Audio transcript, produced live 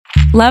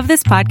Love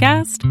this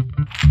podcast?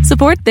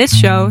 Support this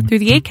show through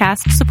the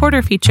Acast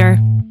supporter feature.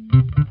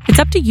 It's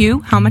up to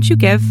you how much you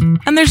give,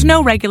 and there's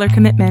no regular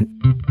commitment.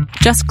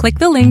 Just click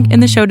the link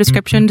in the show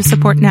description to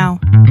support now.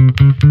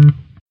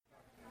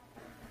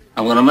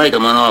 I'm going to make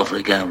him an offer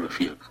he can't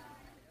refuse.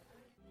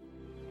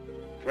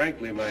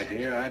 Frankly, my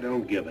dear, I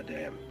don't give a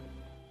damn.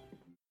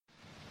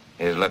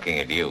 He's looking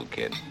at you,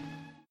 kid.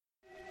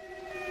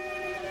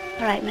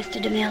 All right, Mr.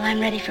 DeMille,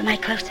 I'm ready for my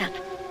close-up.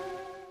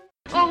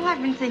 Oh,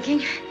 I've been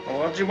thinking.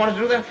 Well, what do you want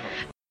to do that for?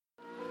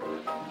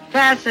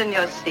 Fasten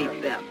your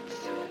seatbelts.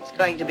 It's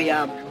going to be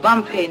a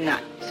bumpy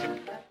night.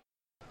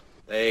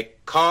 They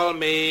call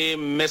me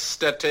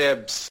Mr.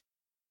 Tibbs.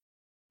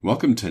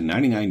 Welcome to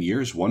 99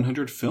 Years,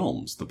 100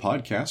 Films, the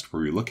podcast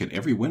where we look at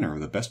every winner of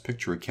the Best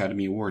Picture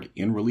Academy Award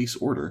in release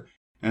order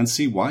and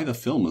see why the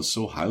film is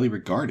so highly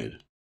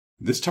regarded.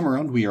 This time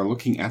around, we are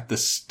looking at The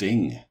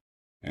Sting,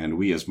 and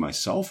we as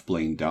myself,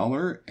 Blaine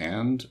Dowler,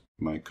 and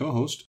my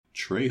co-host,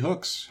 Trey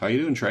Hooks. How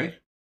you doing, Trey?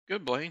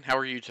 Good, Blaine. How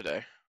are you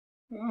today?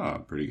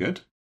 Pretty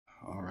good.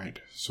 All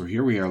right, so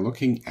here we are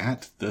looking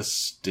at The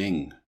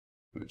Sting,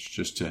 which,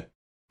 just to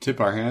tip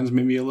our hands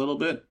maybe a little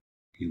bit,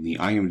 in the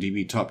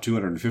IMDb Top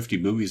 250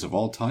 Movies of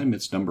All Time,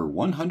 it's number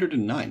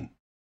 109.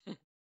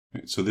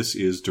 Right, so this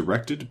is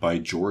directed by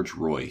George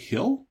Roy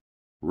Hill,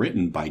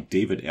 written by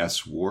David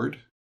S. Ward,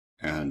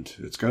 and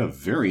it's got a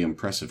very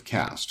impressive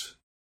cast.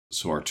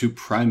 So our two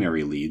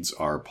primary leads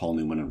are Paul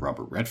Newman and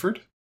Robert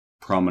Redford.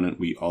 Prominent,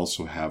 we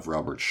also have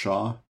Robert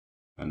Shaw,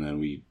 and then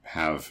we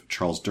have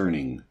Charles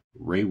Durning,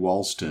 Ray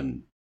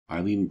Walston,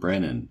 Eileen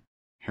Brennan,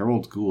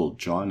 Harold Gould,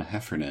 John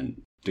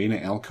Heffernan, Dana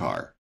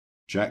Elcar,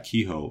 Jack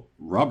Kehoe,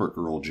 Robert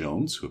Earl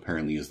Jones, who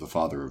apparently is the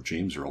father of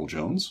James Earl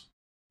Jones,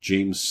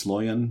 James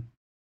Sloyan.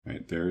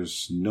 Right,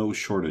 there's no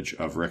shortage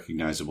of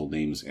recognizable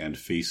names and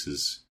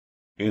faces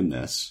in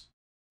this.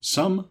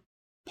 Some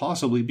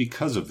possibly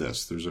because of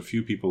this. There's a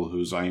few people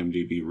whose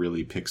IMDb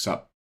really picks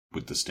up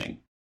with The Sting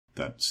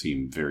that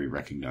seem very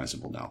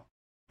recognizable now,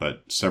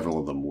 but several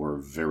of them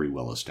were very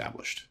well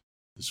established.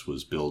 This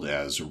was billed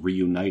as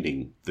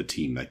reuniting the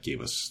team that gave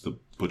us the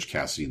Butch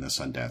Cassidy and the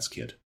Sundance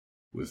Kid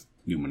with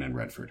Newman and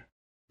Redford.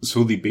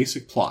 So the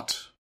basic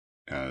plot,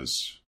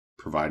 as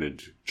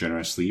provided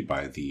generously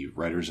by the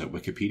writers at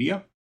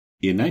Wikipedia.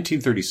 In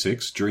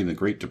 1936, during the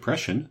Great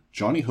Depression,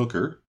 Johnny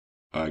Hooker,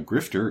 a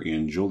grifter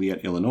in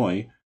Joliet,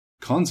 Illinois,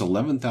 cons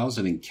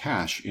 $11,000 in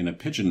cash in a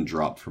pigeon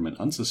drop from an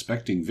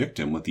unsuspecting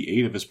victim with the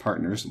aid of his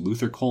partners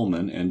Luther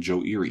Coleman and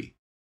Joe Erie.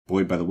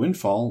 Buoyed by the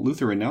windfall,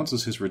 Luther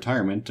announces his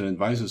retirement and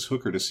advises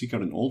Hooker to seek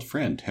out an old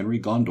friend, Henry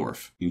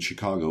Gondorff, in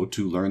Chicago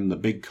to learn the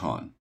big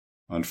con.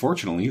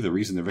 Unfortunately, the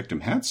reason the victim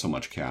had so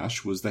much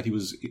cash was that he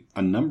was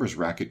a numbers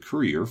racket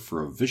courier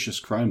for a vicious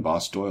crime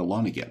boss, Doyle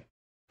Lonigan.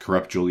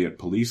 Corrupt Joliet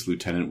Police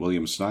Lieutenant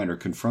William Snyder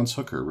confronts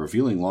Hooker,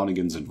 revealing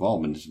Lonigan's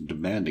involvement and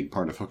demanding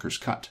part of Hooker's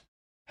cut.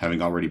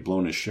 Having already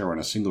blown his share on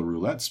a single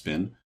roulette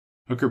spin,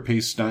 Hooker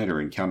pays Snyder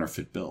in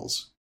counterfeit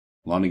bills.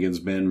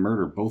 Lonigan's men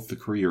murder both the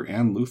courier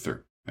and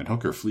Luther, and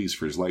Hooker flees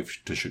for his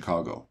life to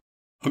Chicago.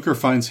 Hooker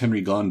finds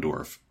Henry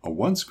Gondorff, a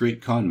once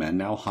great con man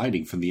now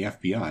hiding from the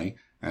FBI,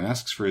 and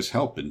asks for his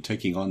help in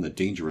taking on the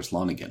dangerous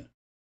Lonigan.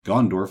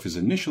 Gondorff is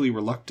initially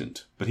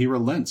reluctant, but he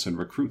relents and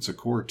recruits a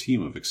core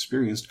team of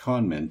experienced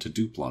con men to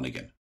dupe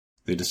Lonigan.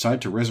 They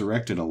decide to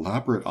resurrect an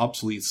elaborate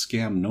obsolete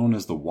scam known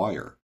as The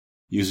Wire,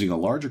 using a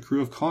larger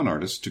crew of con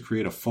artists to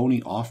create a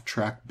phony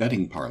off-track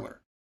betting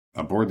parlor.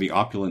 Aboard the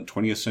opulent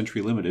 20th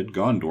Century Limited,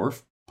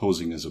 Gondorff,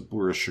 posing as a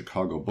boorish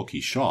Chicago bookie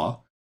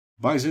Shaw,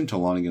 buys into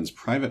Lonigan's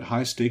private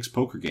high-stakes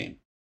poker game.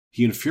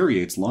 He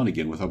infuriates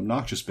Lonigan with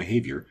obnoxious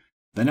behavior,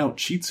 then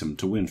out-cheats him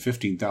to win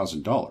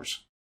 $15,000.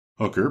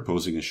 Hooker,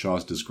 posing as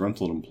Shaw's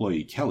disgruntled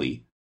employee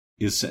Kelly,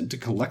 is sent to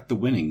collect the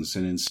winnings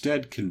and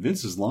instead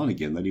convinces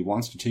Lonigan that he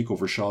wants to take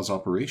over Shaw's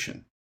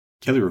operation.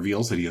 Kelly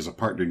reveals that he has a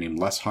partner named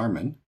Les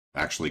Harmon,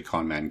 actually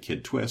Conman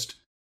Kid Twist,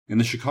 in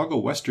the Chicago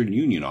Western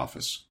Union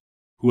office,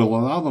 who will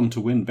allow them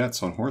to win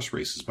bets on horse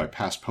races by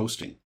past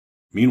posting.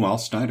 Meanwhile,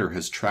 Snyder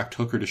has tracked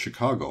Hooker to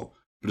Chicago,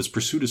 but his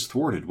pursuit is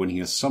thwarted when he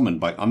is summoned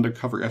by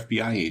undercover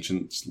FBI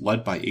agents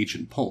led by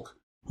Agent Polk,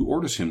 who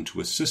orders him to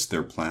assist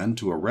their plan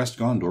to arrest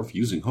Gondorff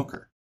using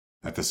Hooker.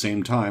 At the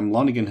same time,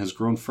 Lonigan has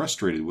grown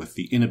frustrated with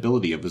the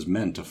inability of his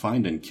men to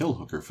find and kill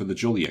Hooker for the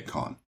Joliet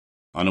con.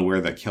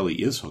 Unaware that Kelly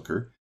is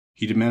Hooker,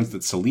 he demands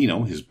that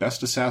Celino, his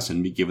best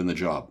assassin, be given the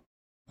job.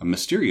 A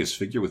mysterious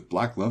figure with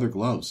black leather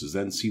gloves is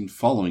then seen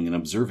following and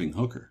observing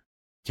Hooker.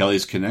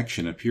 Kelly's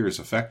connection appears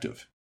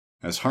effective,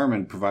 as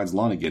Harmon provides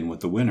Lonigan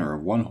with the winner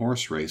of one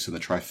horse race and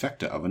the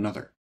trifecta of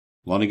another.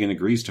 Lonigan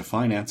agrees to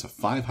finance a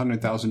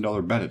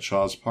 $500,000 bet at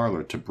Shaw's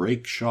parlor to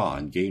break Shaw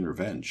and gain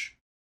revenge.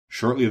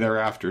 Shortly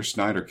thereafter,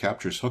 Snyder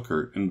captures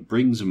Hooker and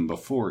brings him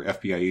before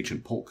FBI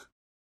agent Polk.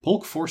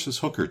 Polk forces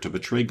Hooker to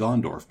betray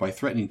Gondorff by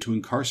threatening to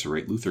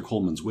incarcerate Luther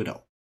Coleman's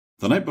widow.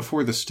 The night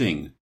before the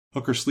sting,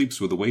 Hooker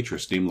sleeps with a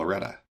waitress named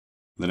Loretta.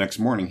 The next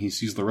morning, he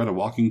sees Loretta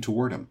walking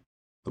toward him.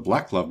 The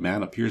black-gloved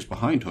man appears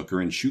behind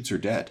Hooker and shoots her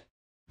dead.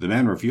 The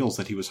man reveals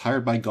that he was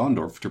hired by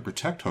Gondorff to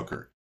protect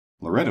Hooker.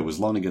 Loretta was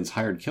Lonigan's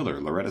hired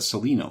killer, Loretta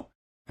Celino,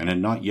 and had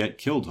not yet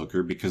killed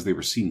Hooker because they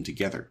were seen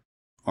together.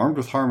 Armed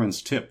with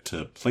Harmon's tip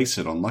to place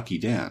it on Lucky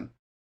Dan,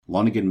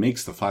 Lonigan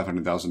makes the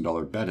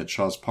 $500,000 bet at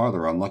Shaw's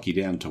Parlor on Lucky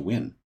Dan to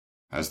win.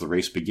 As the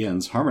race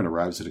begins, Harmon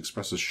arrives and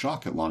expresses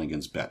shock at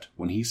Lonigan's bet.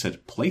 When he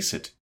said place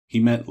it, he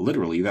meant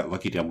literally that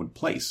Lucky Dan would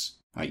place,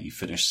 i.e.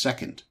 finish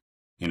second.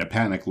 In a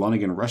panic,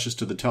 Lonigan rushes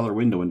to the teller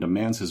window and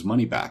demands his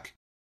money back.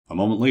 A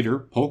moment later,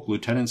 Polk,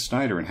 Lieutenant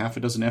Snyder, and half a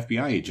dozen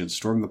FBI agents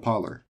storm the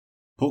parlor.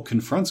 Polk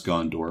confronts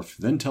Gondorff,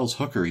 then tells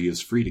Hooker he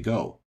is free to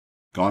go.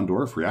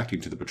 Gondorff,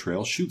 reacting to the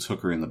betrayal, shoots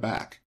Hooker in the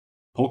back.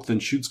 Polk then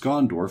shoots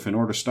Gondorff and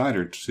orders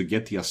Snyder to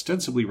get the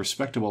ostensibly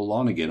respectable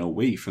Lonigan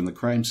away from the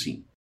crime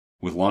scene.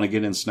 With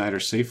Lonigan and Snyder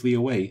safely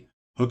away,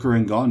 Hooker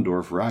and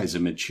Gondorff rise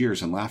amid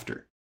cheers and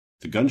laughter.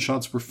 The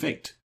gunshots were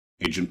faked.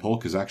 Agent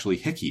Polk is actually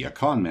Hickey, a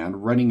con man,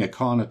 running a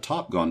con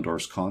atop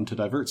Gondorff's con to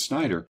divert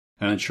Snyder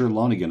and ensure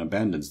Lonigan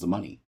abandons the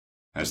money.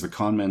 As the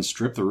con men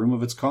strip the room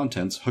of its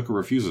contents, Hooker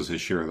refuses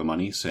his share of the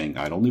money, saying,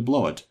 "I'd only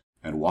blow it,"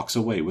 and walks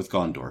away with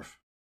Gondorff.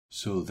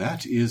 So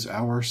that is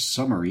our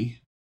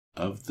summary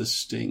of The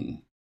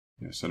Sting.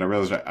 Yes, and I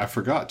realized I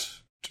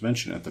forgot to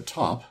mention at the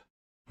top,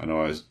 I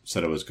know I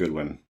said it was good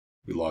when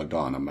we logged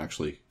on. I'm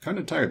actually kind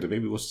of tired. The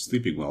baby wasn't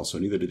sleeping well, so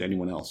neither did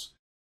anyone else.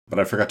 But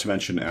I forgot to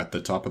mention at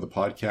the top of the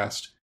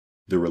podcast,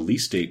 the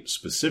release date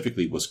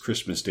specifically was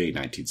Christmas Day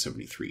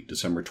 1973,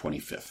 December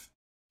 25th.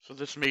 So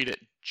this made it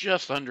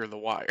just under the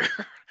wire.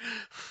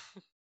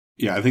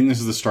 Yeah, I think this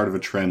is the start of a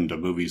trend of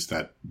movies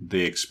that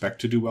they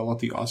expect to do well at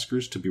the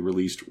Oscars to be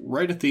released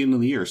right at the end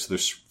of the year, so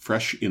they're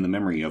fresh in the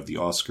memory of the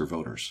Oscar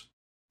voters.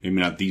 Maybe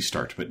not the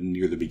start, but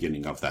near the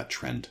beginning of that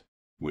trend,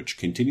 which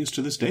continues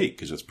to this day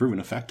because it's proven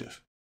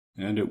effective.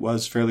 And it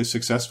was fairly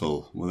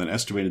successful, with an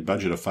estimated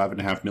budget of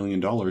 $5.5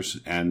 million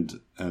and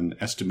an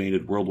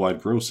estimated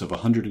worldwide gross of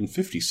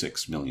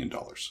 $156 million.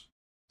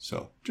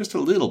 So, just a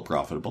little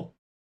profitable.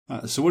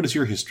 So what is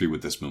your history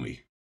with this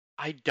movie?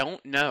 I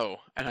don't know,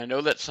 and I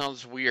know that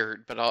sounds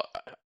weird, but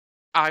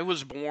I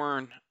was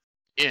born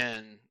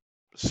in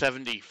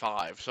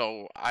 75,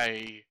 so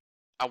I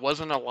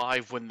wasn't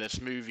alive when this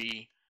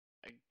movie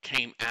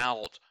came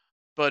out,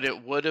 but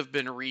it would have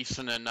been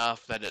recent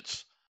enough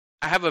that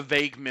I have a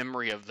vague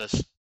memory of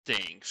this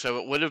thing, so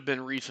it would have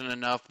been recent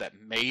enough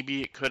that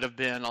maybe it could have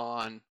been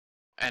on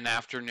an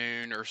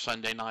afternoon or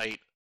Sunday night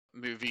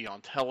movie on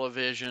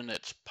television.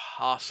 It's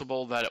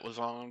possible that it was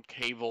on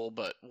cable,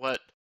 but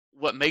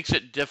what makes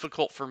it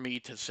difficult for me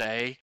to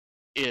say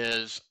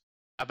is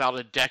about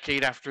a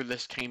decade after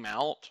this came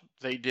out,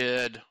 they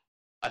did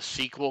a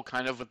sequel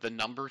kind of with the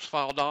numbers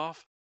filed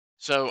off.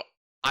 So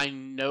I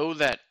know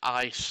that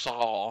I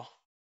saw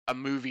a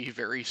movie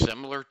very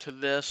similar to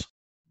this,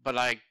 but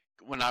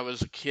when I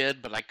was a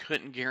kid, but I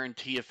couldn't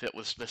guarantee if it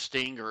was The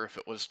Sting or if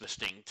it was The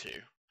Sting 2.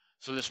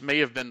 So this may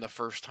have been the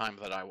first time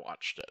that I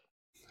watched it.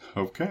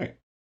 Okay.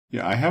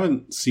 Yeah, I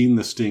haven't seen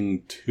The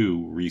Sting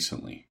 2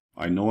 recently.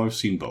 I know I've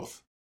seen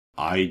both.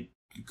 I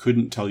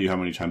couldn't tell you how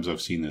many times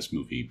I've seen this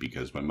movie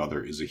because my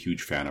mother is a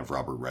huge fan of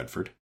Robert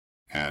Redford,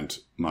 and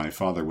my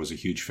father was a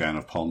huge fan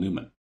of Paul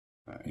Newman.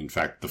 In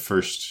fact, the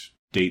first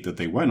date that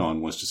they went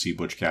on was to see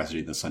Butch Cassidy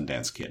and the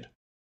Sundance Kid.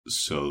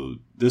 So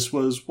this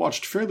was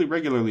watched fairly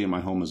regularly in my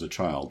home as a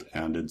child,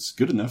 and it's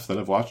good enough that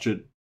I've watched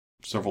it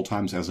several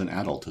times as an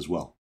adult as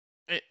well.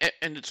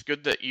 And it's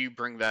good that you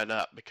bring that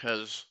up,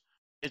 because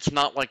it's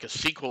not like a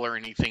sequel or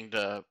anything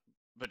to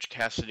Butch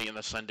Cassidy and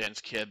the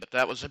Sundance Kid, but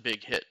that was a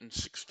big hit in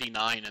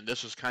 '69, and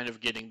this is kind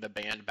of getting the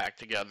band back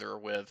together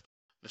with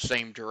the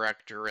same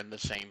director and the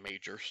same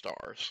major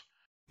stars.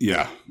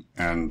 Yeah,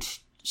 and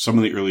some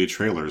of the early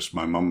trailers,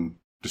 my mom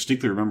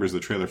distinctly remembers the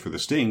trailer for The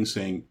Sting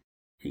saying,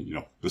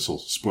 this will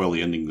spoil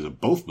the endings of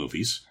both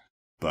movies,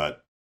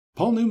 but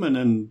Paul Newman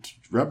and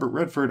Robert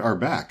Redford are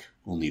back,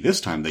 only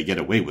this time they get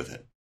away with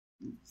it.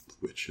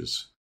 Which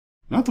is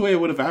not the way I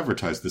would have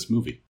advertised this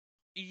movie.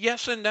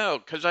 Yes and no,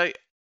 because I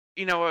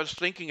was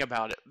thinking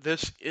about it.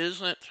 This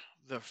isn't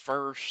the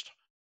first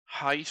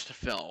heist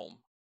film.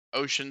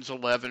 Ocean's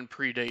 11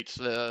 predates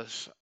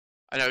this.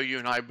 I know you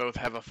and I both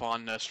have a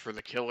fondness for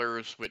The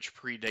Killers, which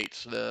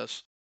predates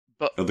this.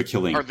 But The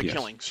Killing. Or The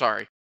Killing,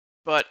 sorry.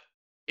 But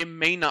it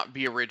may not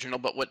be original,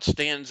 but what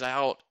stands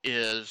out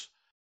is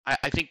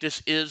I think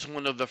this is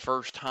one of the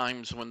first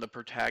times when the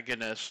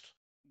protagonists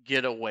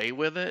get away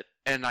with it.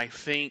 And I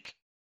think,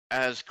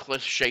 as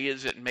cliche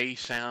as it may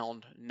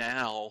sound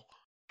now,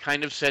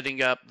 kind of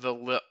setting up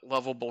the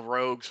lovable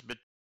rogues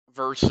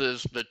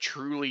versus the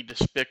truly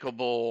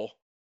despicable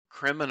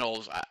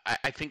criminals,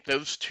 I think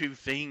those two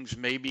things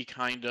may be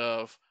kind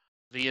of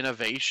the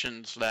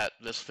innovations that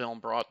this film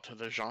brought to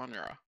the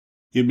genre.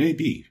 It may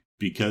be,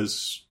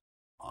 because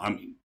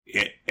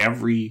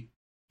every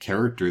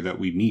character that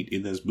we meet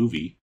in this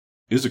movie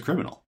is a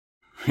criminal.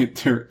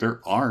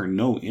 There are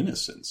no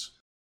innocents.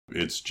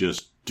 It's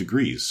just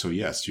degrees. So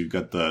yes, you've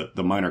got the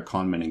minor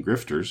conmen and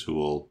grifters who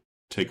will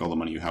take all the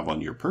money you have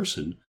on your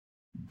person,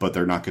 but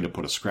they're not going to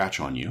put a scratch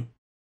on you,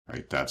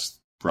 right? That's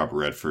Robert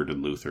Redford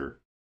and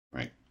Luther,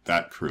 right?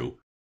 That crew.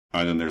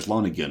 And then there's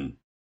Lonigan,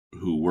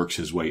 who works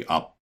his way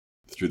up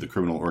through the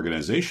criminal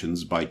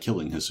organizations by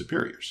killing his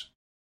superiors.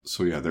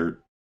 So yeah,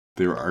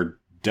 there are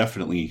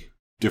definitely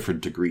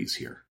different degrees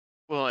here.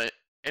 Well,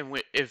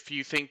 if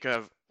you think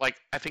of, like,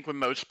 I think when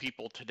most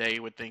people today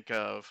would think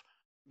of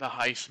the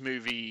heist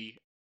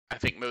movie, I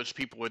think most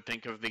people would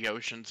think of the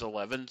Ocean's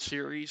 11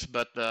 series,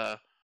 but the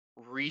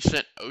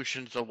recent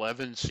Ocean's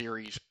 11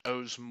 series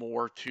owes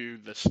more to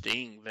The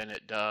Sting than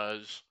it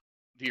does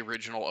the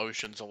original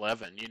Ocean's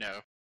 11, you know.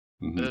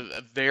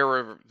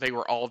 Mm-hmm. They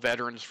were all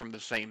veterans from the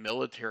same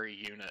military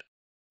unit,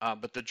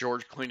 but the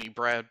George Clooney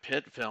Brad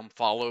Pitt film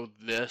followed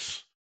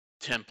this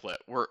template.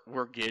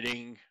 We're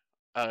getting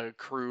a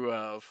crew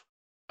of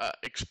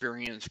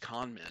experienced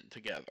con men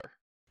together.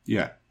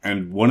 Yeah,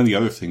 and one of the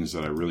other things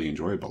that I really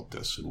enjoy about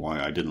this, and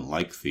why I didn't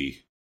like the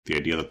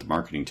idea that the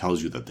marketing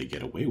tells you that they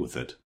get away with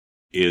it,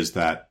 is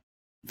that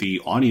the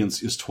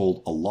audience is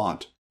told a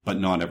lot, but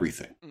not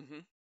everything. Mm-hmm.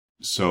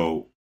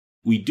 So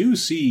we do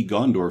see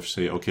Gondorf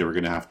say, okay, we're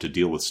going to have to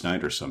deal with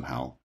Snyder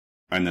somehow,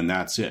 and then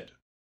that's it.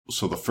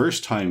 So the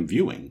first time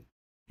viewing,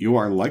 you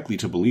are likely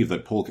to believe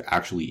that Polk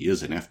actually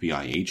is an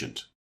FBI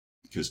agent,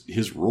 because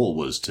his role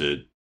was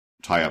to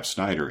tie up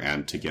Snyder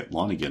and to get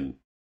Lonigan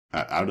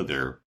out of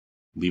there,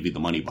 leaving the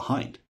money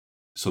behind.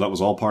 So that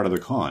was all part of the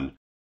con,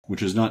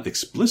 which is not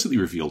explicitly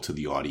revealed to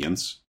the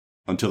audience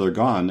until they're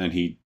gone, and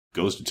he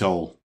goes to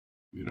tell,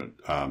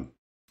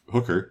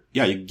 Hooker,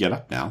 yeah, you can get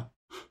up now.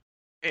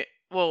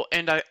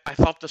 And I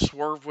thought the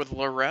swerve with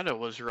Loretta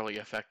was really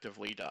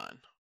effectively done.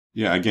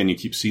 Yeah, again, you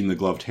keep seeing the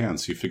gloved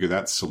hands, so you figure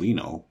that's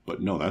Celino,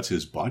 but no, that's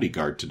his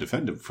bodyguard to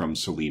defend him from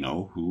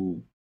Celino,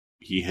 who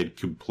he had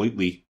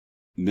completely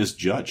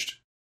misjudged.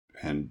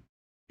 And,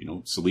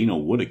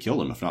 Celino would have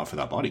killed him if not for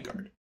that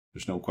bodyguard.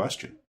 There's no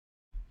question.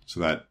 So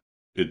that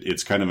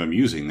it's kind of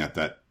amusing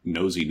that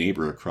nosy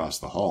neighbor across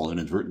the hall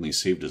inadvertently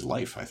saved his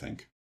life, I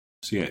think.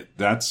 So yeah,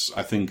 that's,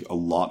 I think, a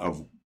lot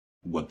of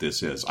what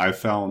this is. I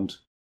found,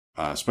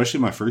 especially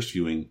my first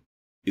viewing,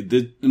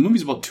 the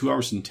movie's about 2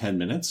 hours and 10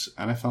 minutes,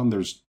 and I found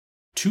there's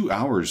 2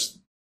 hours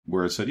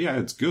where I said, yeah,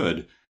 it's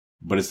good,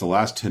 but it's the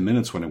last 10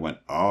 minutes when I went,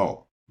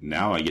 oh,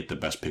 now I get the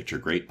best picture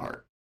great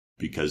part,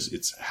 because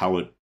it's how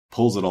it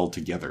pulls it all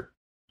together.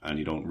 And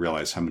you don't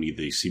realize how many of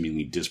the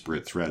seemingly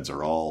disparate threads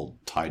are all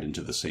tied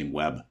into the same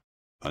web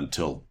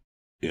until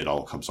it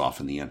all comes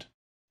off in the end.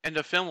 And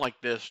a film like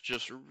this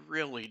just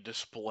really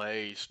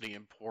displays the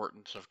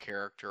importance of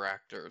character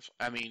actors.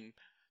 I mean,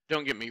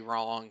 don't get me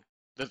wrong,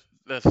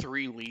 the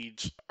three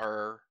leads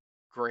are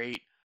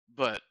great,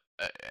 but,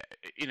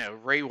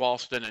 Ray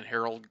Walston and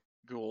Harold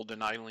Gould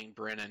and Eileen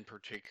Brennan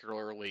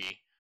particularly,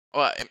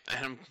 well, and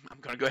I'm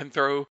going to go ahead and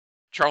throw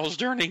Charles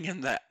Durning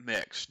in that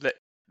mix. That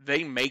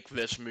they make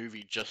this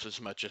movie just as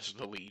much as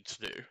the leads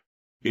do.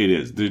 It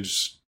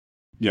is.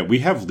 We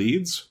have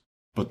leads,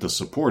 but the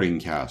supporting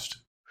cast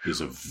is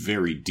a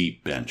very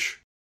deep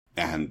bench.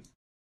 And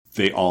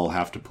they all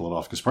have to pull it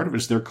off, because part of it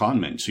is their con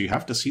men. So you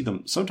have to see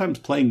them sometimes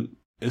playing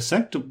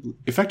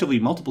effectively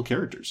multiple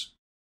characters,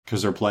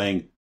 because they're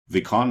playing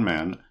the con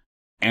man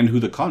and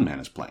who the con man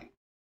is playing.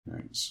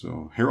 Right?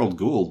 So Harold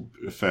Gould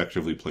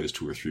effectively plays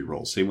 2 or 3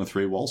 roles. Same with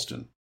Ray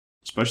Walston,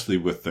 especially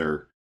with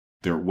their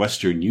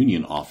Western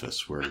Union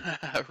office, where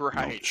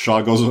right.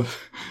 Shaw goes,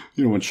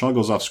 when Shaw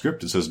goes off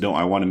script and says, no,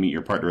 I want to meet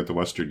your partner at the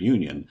Western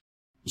Union.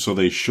 So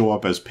they show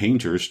up as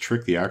painters,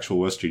 trick the actual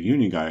Western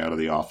Union guy out of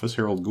the office.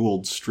 Harold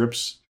Gould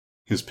strips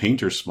his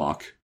painter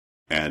smock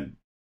and,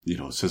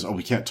 says, oh,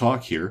 we can't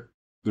talk here.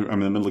 I'm in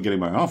the middle of getting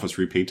my office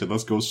repainted.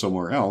 Let's go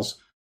somewhere else.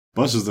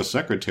 Buzzes the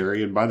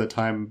secretary. And by the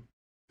time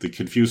the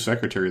confused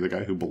secretary, the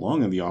guy who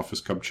belonged in the office,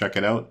 come check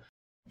it out,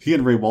 he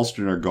and Ray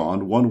Walston are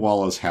gone. One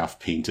wall is half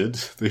painted.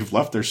 They've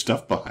left their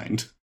stuff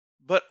behind.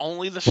 But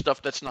only the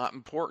stuff that's not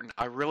important.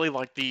 I really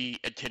like the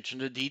attention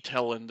to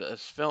detail in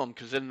this film,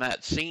 because in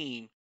that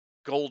scene,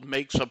 Gould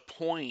makes a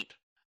point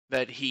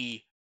that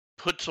he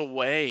puts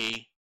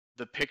away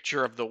the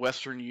picture of the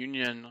Western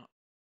Union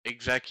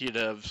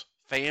executive's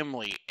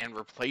family and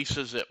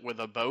replaces it with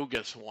a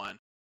bogus one.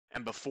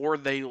 And before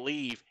they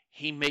leave,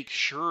 he makes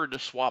sure to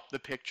swap the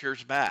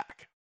pictures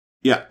back.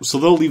 Yeah, so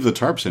they'll leave the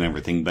tarps and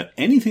everything, but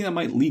anything that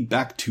might lead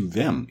back to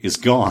them is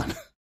gone.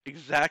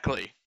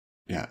 Exactly.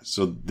 Yeah,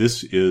 so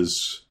this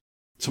is...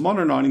 To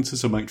modern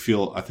audiences, it might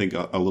feel, I think,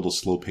 a little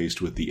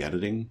slow-paced with the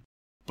editing,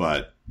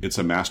 but it's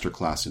a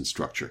masterclass in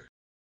structure,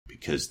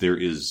 because there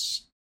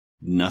is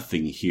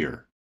nothing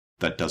here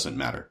that doesn't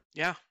matter.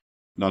 Yeah.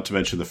 Not to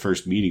mention the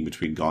first meeting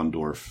between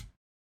Gondorf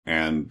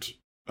and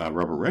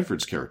Robert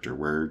Redford's character,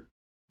 where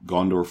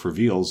Gondorf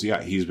reveals,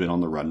 he's been on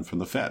the run from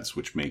the feds,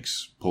 which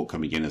makes Polk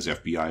coming in as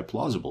FBI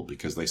plausible,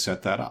 because they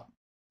set that up.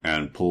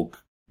 And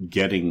Polk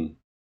getting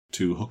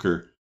to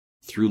Hooker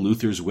through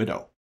Luther's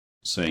widow,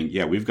 saying,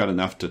 we've got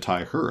enough to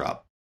tie her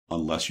up,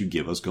 unless you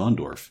give us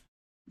Gondorf.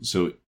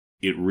 So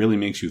it really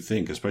makes you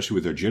think, especially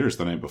with their jitters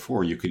the night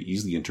before, you could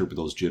easily interpret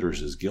those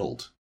jitters as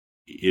guilt.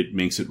 It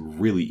makes it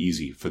really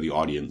easy for the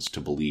audience to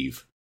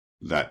believe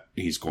that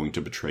he's going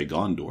to betray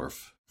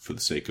Gondorf for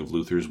the sake of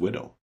Luther's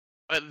widow.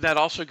 That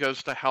also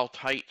goes to how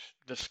tight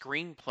the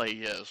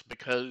screenplay is,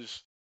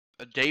 because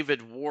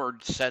David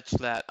Ward sets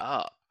that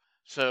up.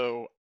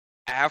 So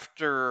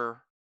after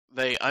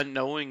they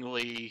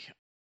unknowingly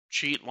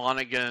Cheat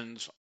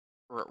Lonigan's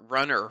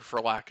runner, for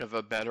lack of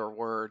a better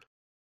word,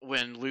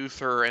 when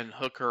Luther and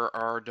Hooker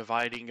are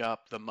dividing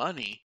up the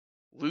money,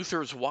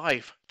 Luther's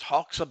wife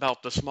talks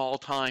about the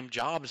small-time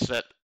jobs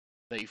that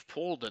they've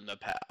pulled in the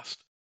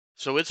past.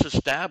 So it's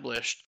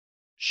established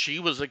she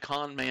was a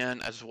con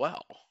man as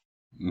well.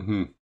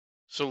 Mm-hmm.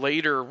 So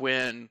later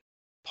when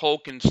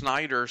Polk and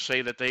Snyder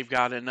say that they've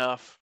got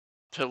enough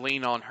to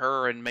lean on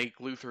her and make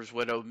Luther's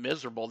widow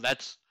miserable,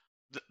 that's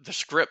the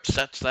script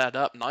sets that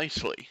up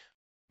nicely.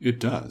 It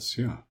does,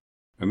 yeah.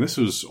 And this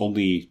was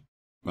only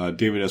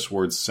David S.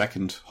 Ward's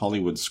second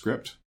Hollywood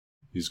script.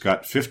 He's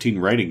got 15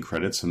 writing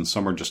credits, and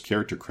some are just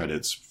character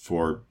credits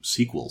for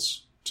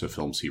sequels to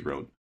films he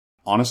wrote.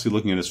 Honestly,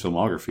 looking at his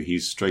filmography, he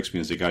strikes me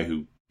as a guy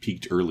who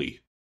peaked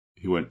early.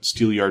 He went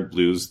Steelyard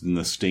Blues, then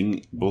The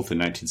Sting, both in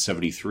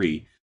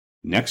 1973.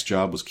 Next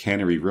job was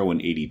Cannery Row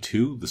in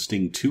 82, The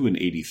Sting 2 in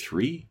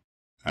 83.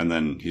 And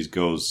then he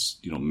goes,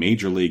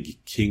 Major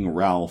League, King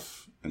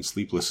Ralph, and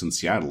Sleepless in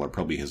Seattle are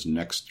probably his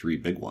next three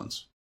big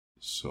ones.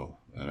 So,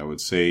 and I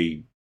would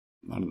say,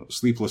 I don't know,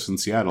 Sleepless in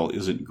Seattle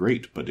isn't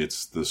great, but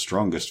it's the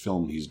strongest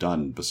film he's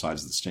done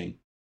besides The Sting.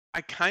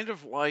 I kind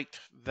of liked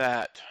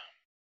that,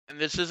 and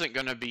this isn't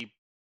going to be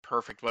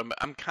perfect one, but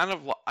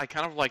I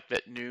kind of like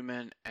that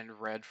Newman and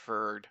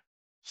Redford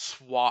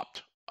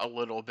swapped a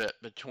little bit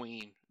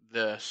between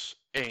this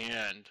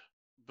and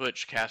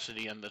Butch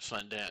Cassidy and the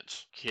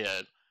Sundance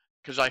Kid,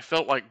 because I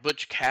felt like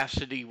Butch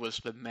Cassidy was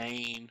the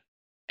main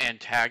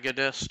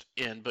antagonist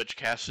in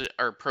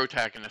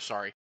protagonist,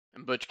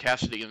 in Butch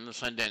Cassidy and the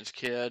Sundance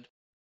Kid,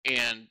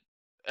 and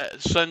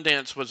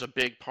Sundance was a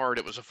big part.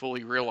 It was a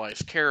fully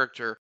realized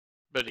character,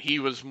 but he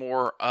was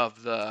more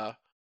of the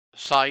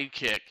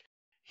sidekick.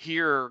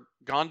 Here,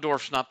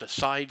 Gondorf's not the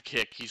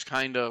sidekick. He's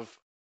kind of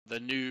the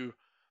new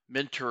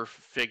mentor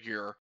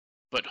figure,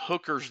 but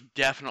Hooker's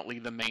definitely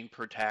the main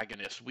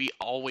protagonist. We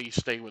always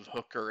stay with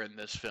Hooker in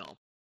this film.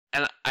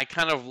 And I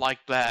kind of like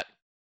that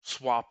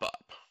swap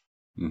up.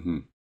 Mm-hmm.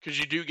 Because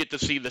you do get to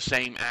see the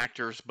same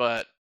actors,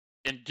 but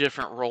in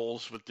different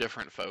roles with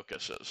different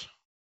focuses.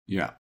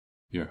 Yeah.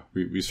 Yeah,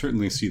 we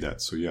certainly see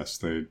that. So yes,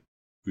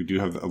 we do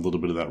have a little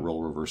bit of that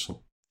role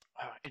reversal.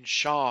 And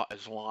Shaw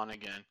as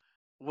Lonigan.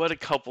 What a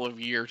couple of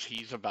years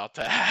he's about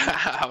to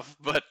have.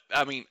 But,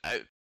 I mean,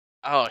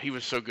 he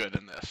was so good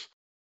in this.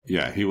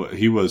 Yeah,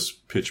 he was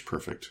pitch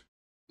perfect.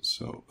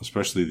 So,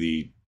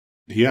 especially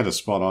he had a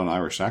spot-on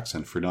Irish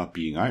accent for not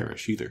being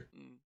Irish either.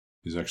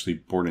 He's actually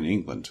born in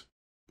England.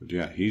 But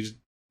yeah,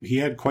 he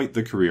had quite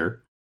the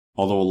career.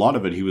 Although a lot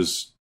of it, he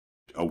was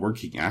a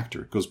working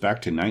actor. It goes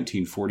back to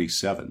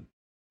 1947.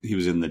 He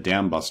was in The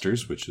Dam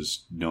Busters, which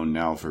is known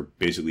now for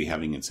basically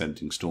having its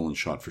ending stolen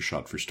shot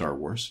for Star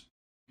Wars.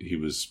 He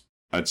was,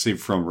 I'd say,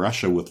 From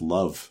Russia with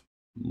Love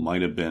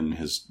might have been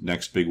his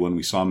next big one.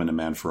 We saw him in A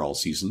Man for All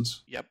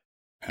Seasons. Yep.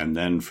 And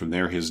then from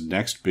there, his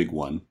next big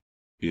one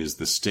is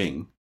The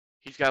Sting.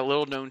 He's got a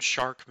little-known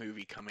shark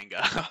movie coming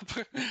up.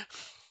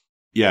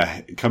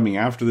 Yeah, coming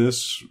after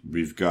this,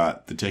 we've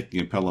got The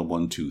Taking of Pelham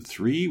 1, 2,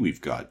 3.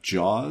 We've got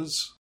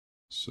Jaws.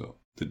 So,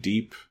 The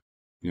Deep.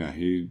 Yeah,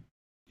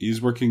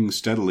 he's working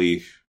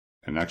steadily.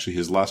 And actually,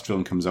 his last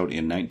film comes out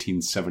in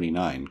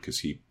 1979,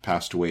 because he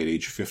passed away at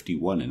age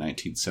 51 in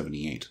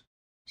 1978.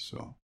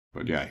 So,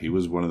 but yeah, he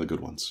was one of the good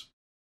ones.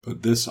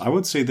 But I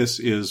would say this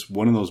is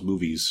one of those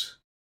movies.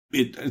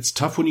 It's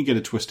tough when you get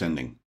a twist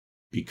ending,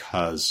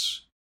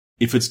 because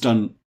if it's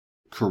done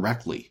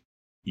correctly,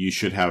 you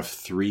should have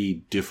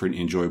three different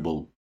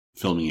enjoyable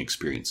filming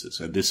experiences.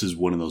 And this is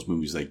one of those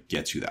movies that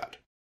gets you that.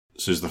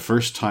 So it's the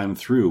first time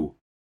through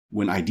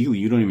when ideally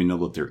you don't even know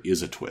that there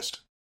is a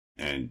twist.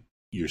 And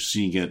you're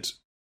seeing it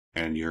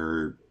and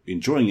you're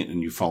enjoying it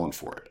and you've fallen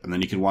for it. And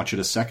then you can watch it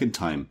a second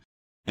time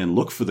and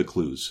look for the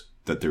clues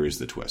that there is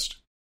the twist,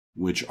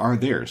 which are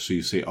there. So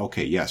you say,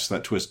 okay, yes,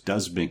 that twist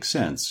does make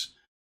sense.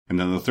 And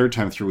then the third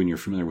time through, when you're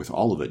familiar with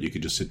all of it, you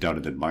could just sit down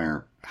and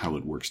admire how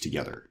it works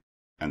together.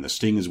 And The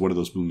Sting is one of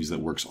those movies that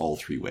works all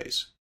three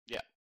ways.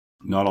 Yeah.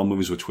 Not all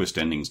movies with twist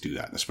endings do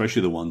that,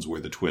 especially the ones where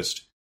the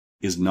twist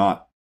is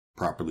not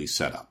properly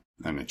set up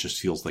and it just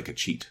feels like a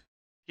cheat.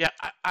 Yeah,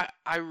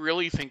 I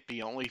really think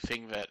the only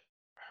thing that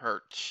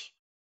hurts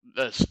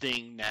The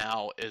Sting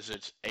now is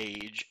its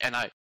age. And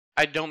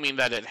I don't mean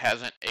that it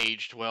hasn't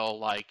aged well,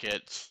 like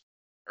it's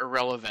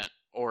irrelevant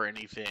or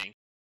anything.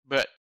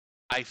 But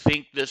I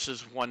think this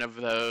is one of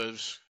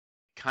those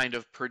kind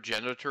of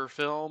progenitor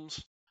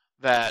films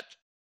that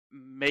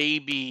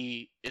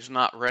maybe is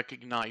not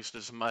recognized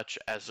as much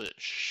as it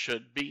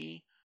should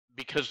be,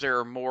 because there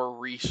are more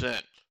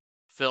recent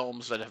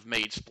films that have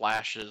made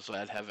splashes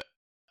that have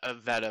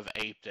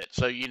aped it.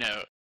 So,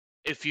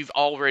 if you've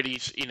already,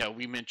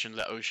 we mentioned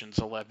the Ocean's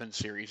 11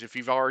 series. If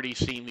you've already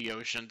seen the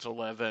Ocean's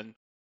 11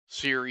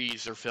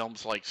 series or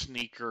films like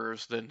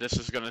Sneakers, then this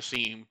is going to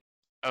seem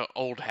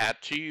old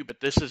hat to you,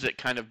 but this is it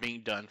kind of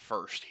being done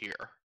first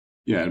here.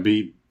 Yeah, it'd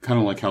be kind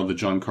of like how the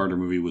John Carter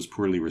movie was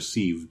poorly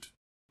received.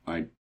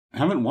 I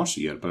haven't watched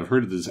it yet, but I've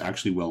heard it is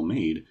actually well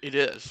made. It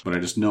is. But I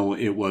just know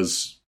it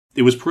was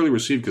poorly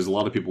received because a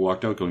lot of people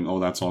walked out going, oh,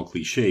 that's all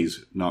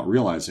cliches, not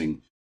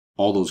realizing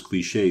all those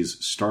cliches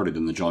started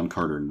in the John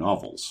Carter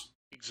novels.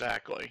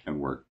 Exactly. And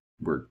were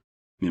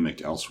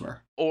mimicked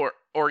elsewhere. Or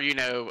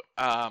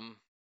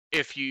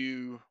if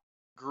you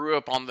grew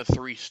up on the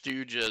Three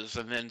Stooges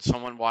and then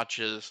someone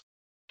watches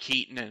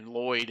Keaton and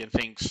Lloyd and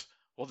thinks,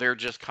 well, they're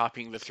just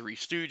copying the Three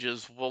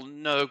Stooges. Well,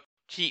 no,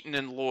 Keaton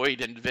and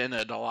Lloyd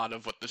invented a lot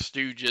of what the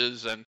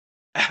Stooges and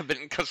Abbott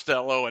and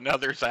Costello and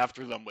others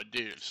after them would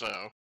do.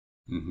 So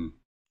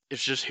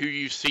It's just who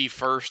you see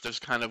first is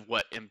kind of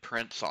what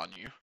imprints on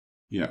you.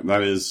 Yeah,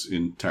 that is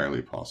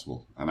entirely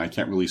possible. And I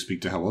can't really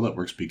speak to how well that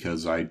works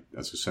because as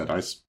I said,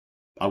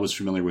 I was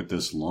familiar with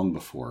this long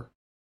before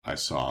I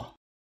saw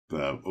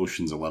the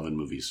Ocean's 11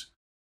 movies.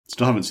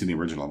 Still haven't seen the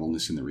original. I've only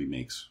seen the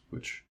remakes,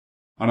 which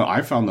I don't know.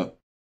 I found that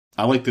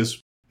I like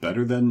this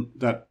better than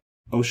that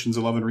Ocean's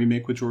 11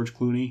 remake with George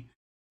Clooney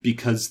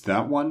because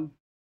that one,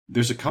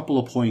 there's a couple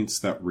of points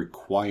that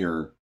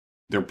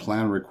their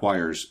plan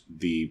requires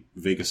the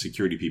Vegas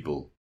security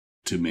people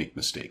to make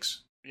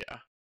mistakes. Yeah.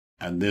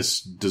 And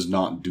this does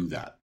not do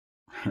that,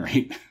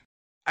 right?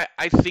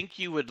 I think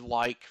you would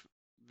like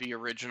the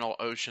original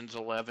Ocean's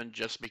 11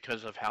 just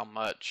because of how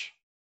much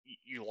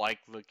you like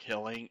the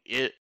killing.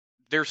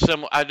 They're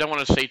similar. I don't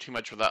want to say too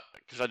much for that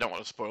because I don't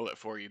want to spoil it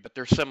for you, but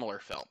they're similar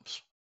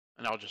films,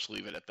 and I'll just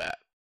leave it at that.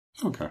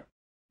 Okay.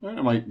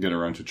 I might get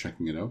around to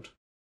checking it out.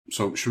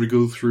 So, should we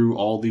go through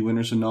all the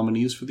winners and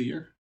nominees for the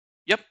year?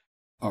 Yep.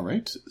 All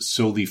right.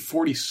 So, the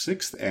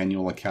 46th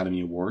Annual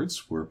Academy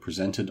Awards were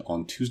presented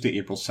on Tuesday,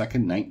 April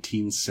 2nd,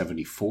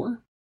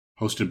 1974.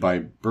 Hosted by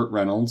Burt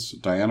Reynolds,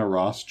 Diana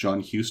Ross,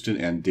 John Huston,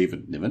 and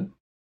David Niven.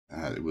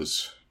 It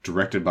was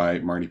directed by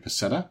Marty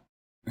Pasetta.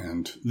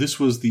 And this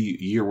was the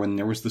year when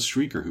there was the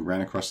streaker who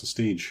ran across the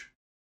stage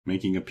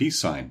making a peace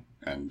sign.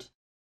 And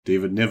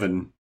David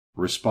Niven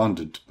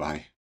responded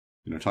by,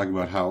 talking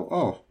about how,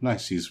 oh,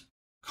 nice, he's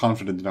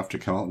confident enough to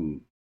come out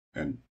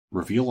and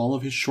reveal all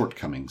of his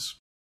shortcomings.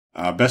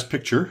 Best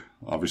Picture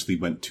obviously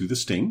went to The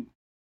Sting,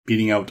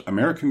 beating out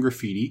American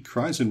Graffiti,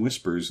 Cries and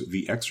Whispers,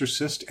 The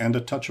Exorcist, and A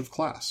Touch of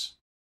Class.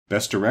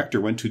 Best Director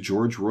went to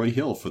George Roy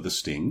Hill for The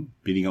Sting,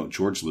 beating out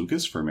George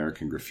Lucas for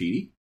American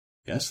Graffiti.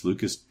 Yes,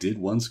 Lucas did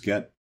once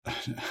get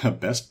a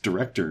Best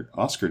Director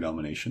Oscar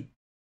nomination.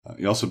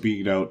 He also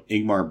beat out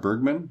Ingmar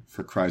Bergman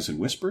for Cries and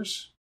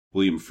Whispers,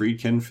 William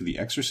Friedkin for The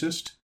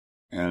Exorcist,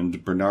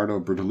 and Bernardo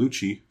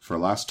Bertolucci for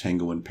Last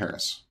Tango in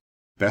Paris.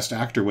 Best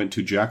Actor went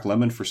to Jack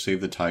Lemmon for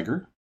Save the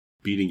Tiger,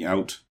 beating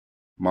out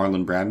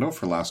Marlon Brando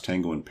for Last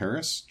Tango in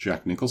Paris,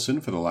 Jack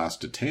Nicholson for The Last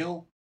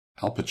Detail,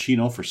 Al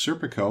Pacino for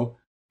Serpico,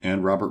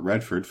 and Robert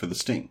Redford for The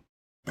Sting.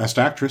 Best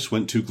Actress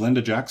went to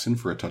Glenda Jackson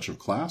for A Touch of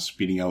Class,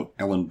 beating out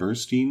Ellen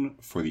Burstyn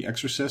for The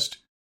Exorcist,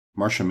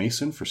 Marsha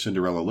Mason for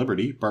Cinderella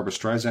Liberty, Barbra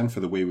Streisand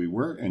for The Way We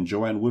Were, and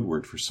Joanne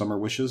Woodward for Summer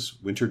Wishes,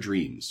 Winter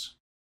Dreams.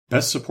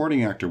 Best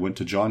Supporting Actor went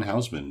to John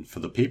Houseman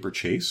for The Paper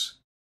Chase,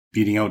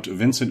 beating out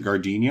Vincent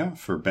Gardenia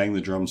for Bang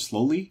the Drum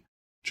Slowly,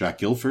 Jack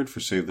Gilford for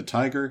Save the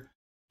Tiger,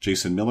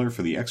 Jason Miller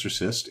for The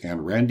Exorcist,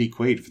 and Randy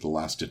Quaid for The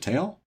Last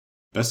Detail.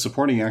 Best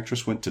Supporting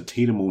Actress went to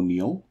Tatum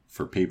O'Neal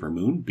for Paper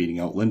Moon, beating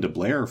out Linda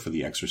Blair for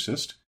The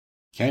Exorcist,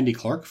 Candy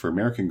Clark for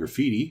American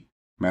Graffiti,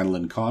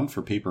 Madeline Kahn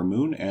for Paper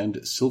Moon,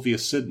 and Sylvia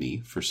Sidney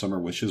for Summer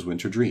Wishes,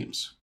 Winter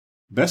Dreams.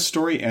 Best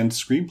Story and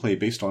Screenplay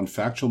based on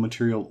factual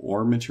material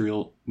or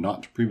material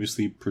not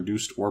previously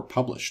produced or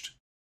published.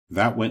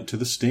 That went to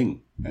The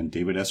Sting and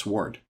David S.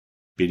 Ward,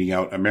 beating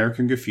out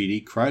American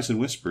Graffiti, Cries and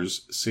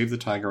Whispers, Save the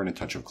Tiger, and A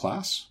Touch of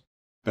Class.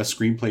 Best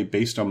Screenplay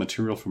based on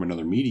material from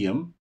another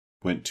medium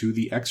went to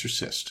The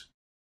Exorcist,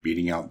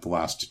 beating out The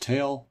Last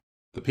Detail,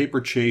 The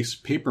Paper Chase,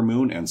 Paper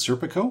Moon, and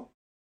Serpico.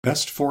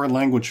 Best Foreign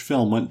Language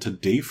Film went to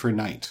Day for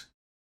Night,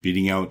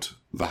 beating out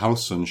The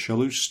House on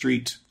Chelouche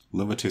Street,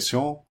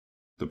 L'Invitation,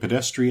 The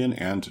Pedestrian,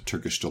 and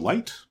Turkish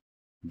Delight.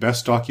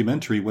 Best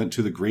Documentary went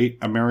to The Great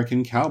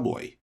American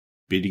Cowboy,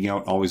 beating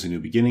out Always a New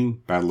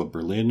Beginning, Battle of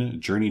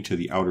Berlin, Journey to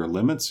the Outer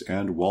Limits,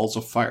 and Walls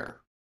of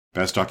Fire.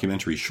 Best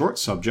Documentary Short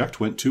Subject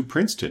went to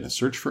Princeton, A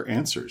Search for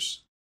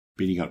Answers,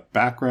 beating out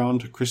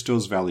Background,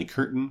 Christo's Valley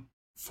Curtain,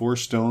 Four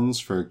Stones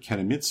for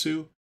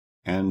Kenimitsu,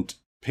 and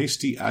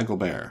Pasty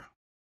Agilbert.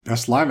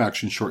 Best Live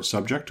Action Short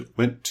Subject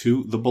went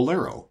to The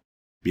Bolero,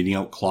 beating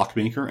out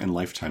Clockmaker and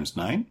Lifetime's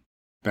 9.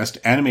 Best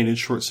Animated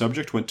Short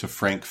Subject went to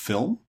Frank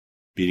Film,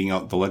 beating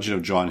out The Legend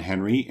of John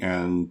Henry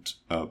and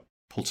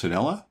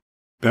Pulcinella.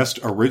 Best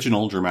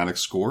Original Dramatic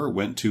Score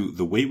went to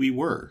The Way We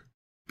Were,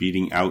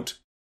 beating out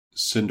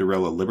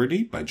Cinderella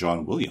Liberty by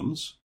John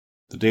Williams,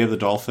 The Day of the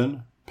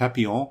Dolphin,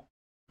 Papillon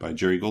by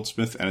Jerry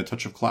Goldsmith, and A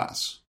Touch of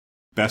Class.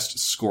 Best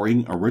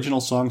Scoring Original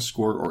Song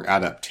Score or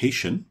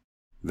Adaptation,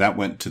 that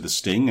went to The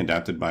Sting,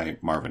 adapted by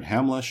Marvin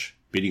Hamlish,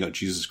 beating out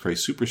Jesus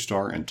Christ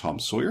Superstar and Tom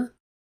Sawyer.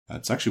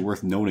 It's actually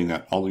worth noting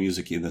that all the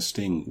music in The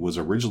Sting was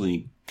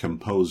originally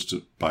composed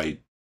by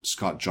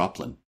Scott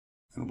Joplin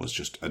and was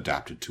just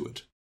adapted to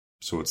it.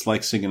 So it's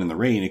like Singin' in the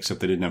Rain, except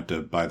they didn't have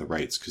to buy the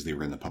rights because they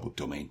were in the public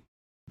domain.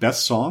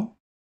 Best Song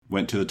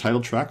went to the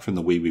title track from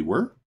The Way We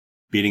Were,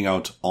 beating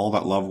out All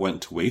That Love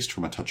Went to Waste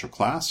from A Touch of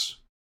Class,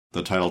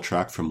 the title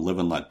track from Live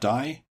and Let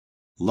Die,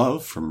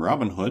 Love from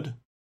Robin Hood,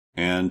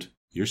 and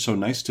You're So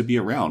Nice to Be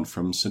Around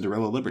from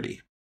Cinderella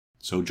Liberty.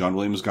 So John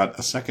Williams got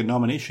a second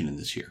nomination in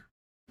this year.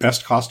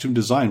 Best Costume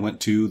Design went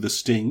to The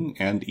Sting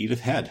and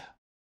Edith Head,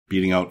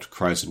 beating out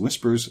Cries and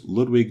Whispers,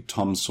 Ludwig,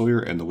 Tom Sawyer,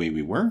 and The Way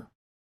We Were.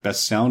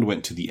 Best Sound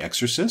went to The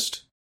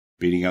Exorcist,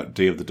 beating out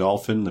Day of the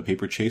Dolphin, The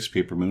Paper Chase,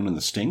 Paper Moon, and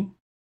The Sting.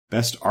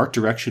 Best Art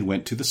Direction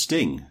went to The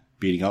Sting,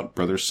 beating out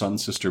Brother, Sun,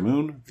 Sister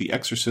Moon, The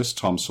Exorcist,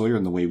 Tom Sawyer,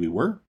 and The Way We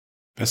Were.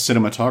 Best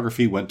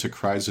Cinematography went to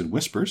Cries and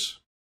Whispers,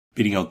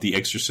 beating out The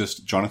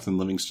Exorcist, Jonathan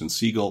Livingston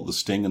Seagull, The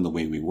Sting, and The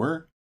Way We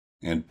Were.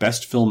 And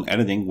Best Film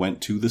Editing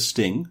went to The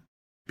Sting,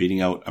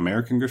 beating out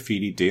American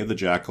Graffiti, Day of the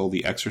Jackal,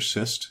 The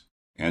Exorcist,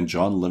 and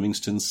John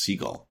Livingston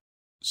Seagull.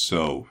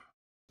 So,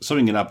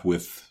 summing it up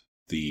with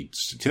the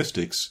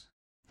statistics,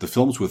 the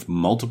films with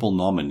multiple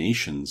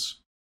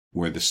nominations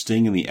were The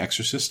Sting and The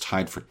Exorcist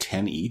tied for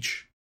 10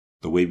 each,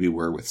 The Way We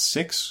Were with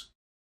 6,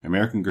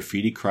 American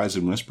Graffiti, Cries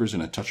and Whispers,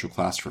 and A Touch of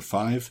Class for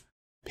 5,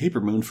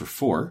 Paper Moon for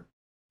 4,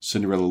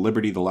 Cinderella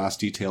Liberty, The Last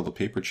Detail, The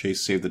Paper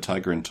Chase, Save the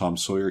Tiger, and Tom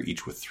Sawyer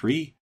each with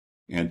 3,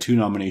 and 2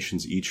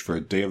 nominations each for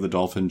Day of the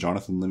Dolphin,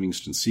 Jonathan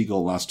Livingston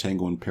Seagull, Last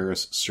Tango in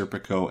Paris,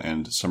 Serpico,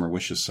 and Summer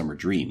Wishes, Summer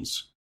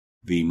Dreams.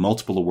 The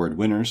multiple award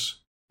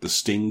winners, The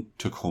Sting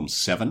took home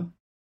 7,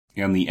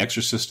 and The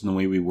Exorcist and The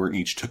Way We Were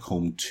each took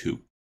home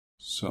 2.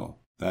 So,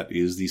 that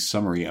is the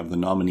summary of the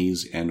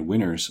nominees and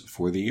winners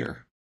for the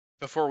year.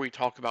 Before we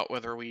talk about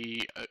whether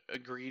we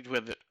agreed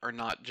with it or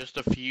not, just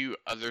a few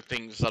other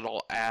things that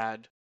I'll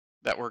add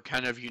that were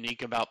kind of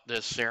unique about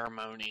this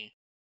ceremony.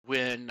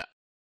 When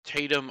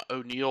Tatum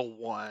O'Neal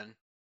won,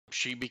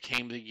 she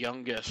became the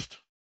youngest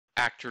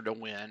actor to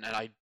win, and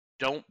I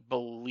don't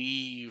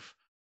believe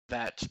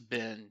that's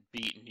been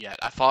beaten yet.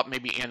 I thought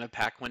maybe Anna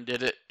Paquin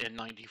did it in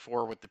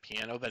 '94 with the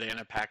piano, but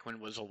Anna Paquin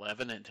was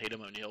 11 and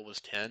Tatum O'Neal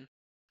was 10.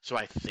 So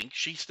I think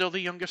she's still the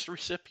youngest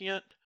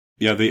recipient.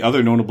 Yeah, the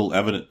other notable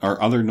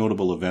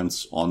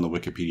events on the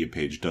Wikipedia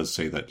page does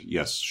say that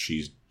yes,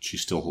 she's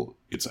still,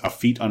 it's a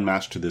feat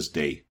unmatched to this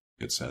day,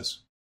 it says.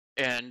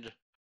 And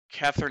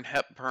Katharine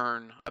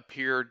Hepburn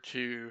appeared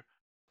to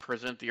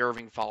present the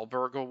Irving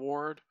Thalberg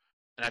Award,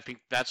 and I think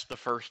that's the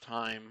first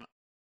time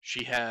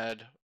she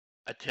had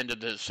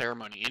attended the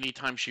ceremony.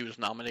 Anytime she was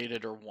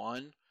nominated or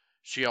won,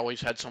 she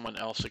always had someone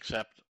else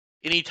accept.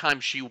 Anytime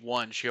she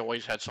won, she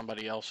always had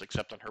somebody else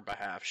accept on her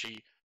behalf.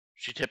 She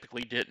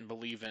typically didn't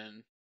believe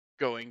in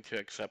going to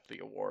accept the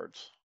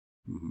awards.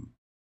 Mm-hmm.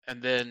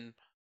 And then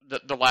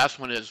the last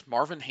one is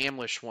Marvin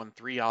Hamlish won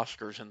 3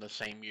 Oscars in the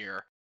same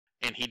year,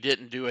 and he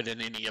didn't do it in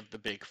any of the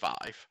big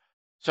 5.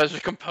 So as a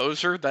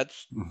composer,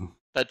 that's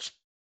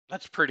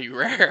pretty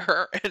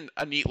rare and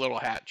a neat little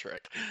hat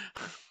trick.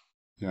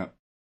 Yeah.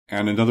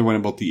 And another one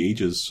about the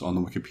ages on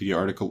the Wikipedia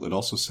article, it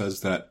also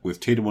says that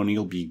with Tatum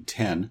O'Neal being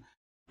 10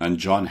 and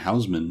John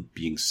Houseman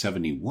being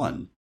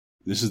 71,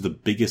 this is the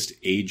biggest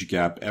age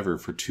gap ever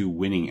for 2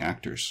 winning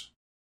actors.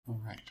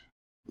 All right.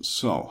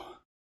 So,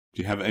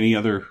 do you have any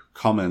other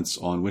comments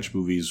on which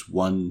movies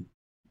won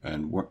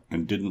and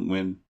didn't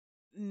win?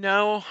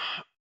 No.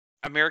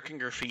 American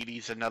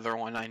Graffiti's another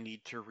one I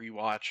need to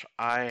rewatch.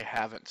 I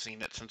haven't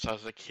seen it since I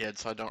was a kid,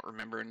 so I don't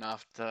remember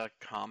enough to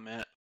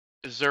comment.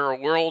 Is there a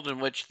world in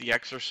which The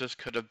Exorcist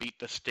could have beat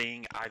The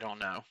Sting? I don't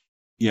know.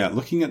 Yeah,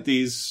 looking at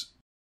these,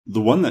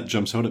 the one that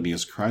jumps out at me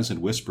is Cries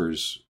and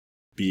Whispers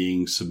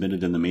being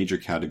submitted in the major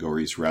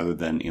categories rather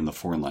than in the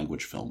foreign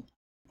language film.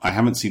 I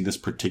haven't seen this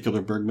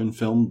particular Bergman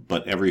film,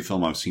 but every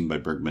film I've seen by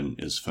Bergman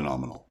is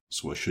phenomenal,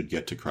 so I should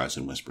get to Cries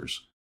and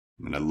Whispers.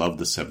 I mean, I love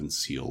The Seventh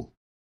Seal,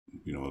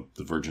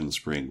 The Virgin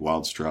Spring,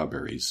 Wild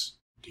Strawberries.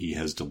 He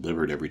has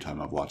delivered every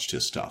time I've watched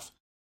his stuff.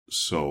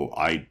 So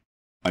I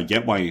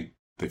get why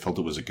they felt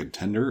it was a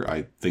contender.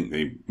 I think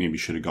they maybe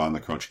should have gone the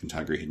Crouching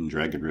Tiger, Hidden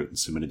Dragon route and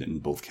submitted it in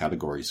both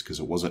categories because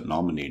it wasn't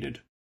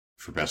nominated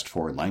for Best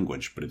Foreign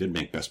Language, but it did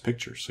make Best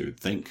Picture, so you'd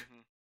think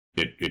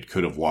it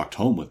could have walked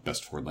home with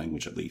Best Foreign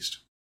Language at least.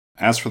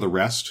 As for the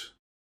rest,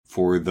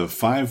 for the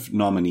 5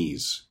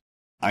 nominees,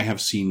 I have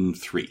seen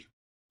 3.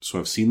 So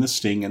I've seen The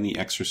Sting and The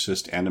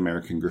Exorcist and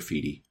American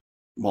Graffiti.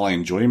 While I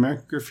enjoy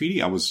American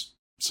Graffiti, I was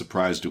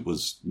surprised it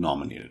was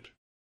nominated.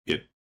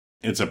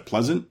 It's a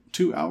pleasant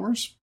 2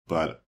 hours,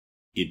 but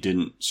it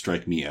didn't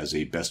strike me as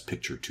a Best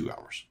Picture 2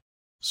 hours.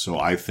 So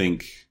I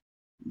think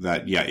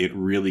that, yeah, it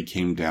really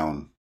came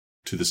down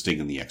to The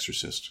Sting and The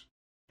Exorcist.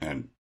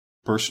 And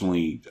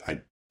personally,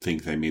 I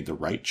think they made the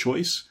right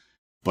choice,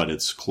 but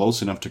it's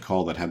close enough to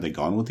call that had they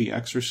gone with The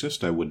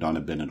Exorcist, I would not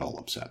have been at all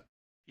upset.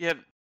 Yeah,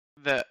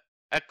 The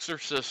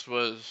Exorcist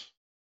was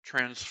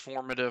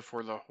transformative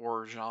for the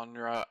horror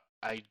genre.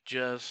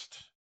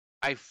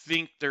 I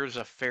think there's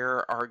a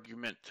fair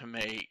argument to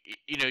make.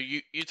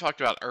 You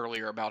talked about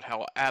earlier about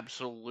how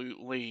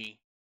absolutely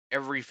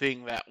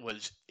everything that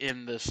was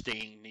in The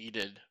Sting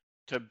needed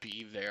to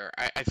be there.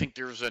 I think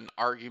there's an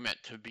argument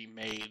to be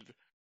made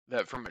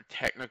that from a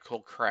technical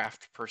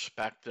craft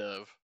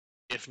perspective,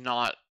 if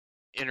not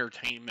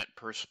entertainment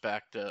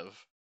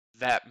perspective,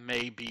 that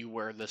may be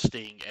where The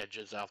Sting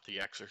edges out The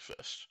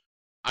Exorcist.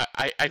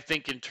 I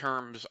think in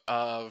terms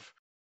of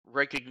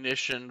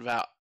recognition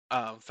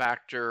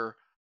factor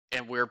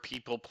and where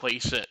people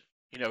place it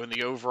in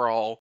the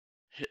overall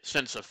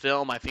sense of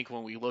film, I think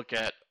when we look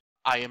at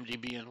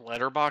IMDb and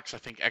Letterboxd, I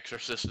think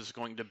Exorcist is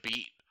going to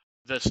beat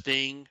The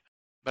Sting,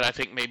 but I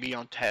think maybe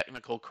on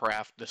technical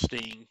craft, The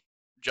Sting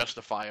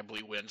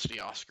justifiably wins the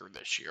Oscar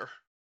this year.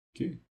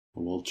 Okay,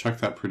 well, we'll check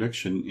that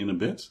prediction in a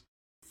bit.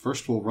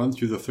 First, we'll run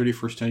through the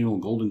 31st Annual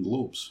Golden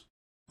Globes,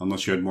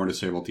 unless you had more to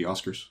say about the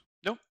Oscars.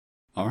 Nope.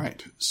 All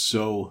right,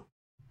 so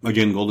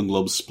again, Golden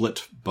Globes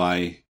split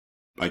by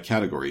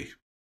category.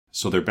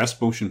 So their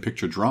Best Motion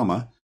Picture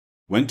Drama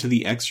went to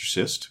The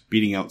Exorcist,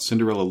 beating out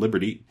Cinderella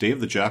Liberty, Day of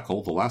the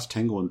Jackal, The Last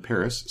Tango in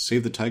Paris,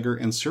 Save the Tiger,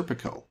 and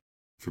Serpico.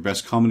 For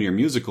Best Comedy or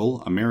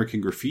Musical,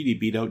 American Graffiti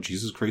beat out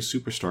Jesus Christ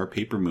Superstar,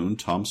 Paper Moon,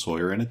 Tom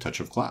Sawyer, and A Touch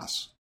of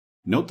Class.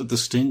 Note that The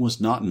Sting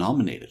was not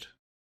nominated.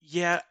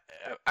 Yeah,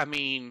 I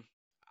mean,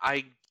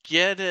 I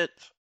get it.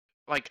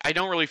 Like, I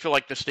don't really feel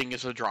like The Sting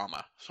is a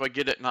drama, so I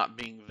get it not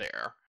being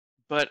there.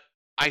 But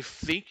I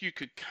think you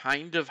could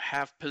kind of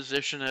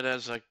position it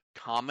as a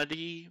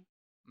comedy,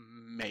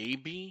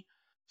 maybe.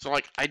 So,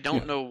 like, I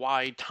don't know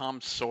why Tom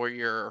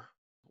Sawyer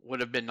would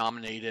have been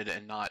nominated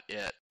and not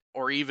it.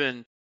 Or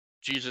even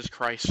Jesus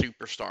Christ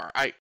Superstar.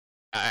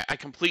 I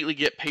completely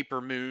get Paper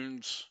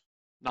Moon's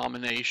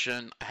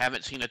nomination. I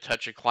haven't seen A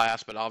Touch of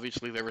Class, but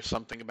obviously there was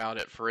something about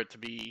it for it to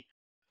be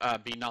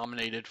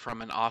nominated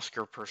from an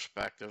Oscar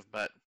perspective.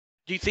 But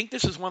do you think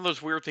this is one of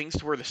those weird things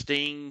to where The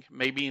Sting,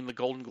 maybe in the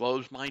Golden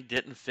Globes mind,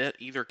 didn't fit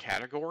either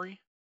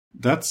category?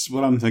 That's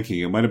what I'm thinking.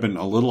 It might have been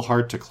a little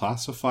hard to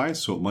classify,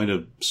 so it might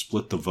have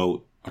split the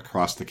vote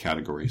across the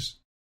categories.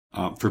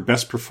 For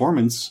Best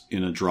Performance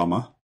in a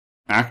Drama,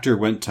 actor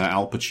went to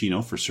Al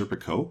Pacino for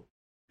Serpico,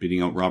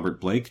 beating out Robert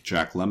Blake,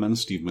 Jack Lemmon,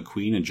 Steve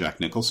McQueen, and Jack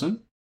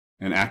Nicholson.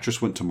 And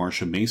actress went to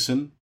Marsha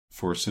Mason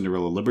for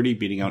Cinderella Liberty,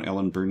 beating out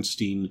Ellen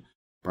Bernstein,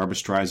 Barbra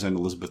Streisand,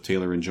 Elizabeth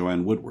Taylor, and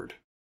Joanne Woodward.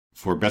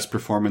 For Best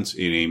Performance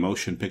in a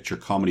Motion Picture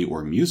Comedy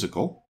or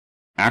Musical,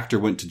 actor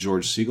went to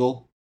George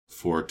Segal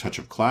for Touch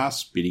of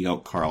Class, beating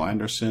out Carl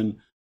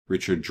Anderson,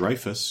 Richard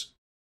Dreyfuss,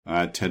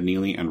 Ted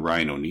Neely, and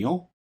Ryan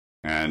O'Neal.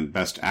 And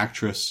Best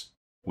Actress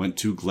went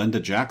to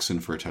Glenda Jackson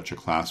for A Touch of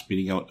Class,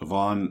 beating out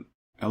Yvonne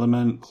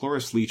Elliman,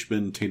 Cloris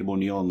Leachman, Tatum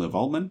O'Neal, and Liv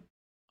Ullmann.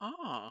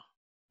 Ah.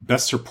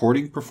 Best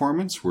Supporting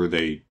Performance, where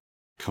they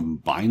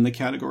combine the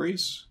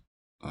categories.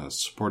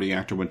 Supporting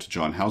actor went to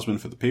John Houseman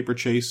for The Paper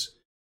Chase,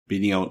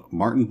 beating out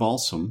Martin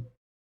Balsam,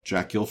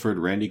 Jack Gilford,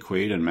 Randy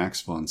Quaid, and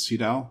Max von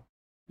Sydow.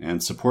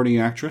 And Supporting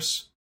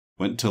Actress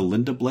went to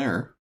Linda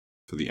Blair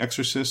for The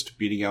Exorcist,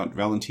 beating out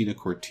Valentina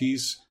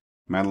Cortez,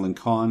 Madeline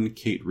Kahn,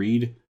 Kate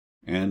Reed,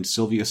 and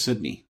Sylvia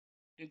Sidney.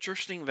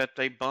 Interesting that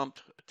they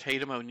bumped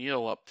Tatum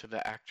O'Neal up to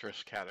the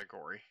actress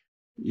category.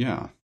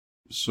 Yeah.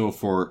 So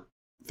for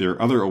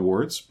their other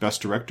awards,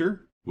 Best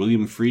Director,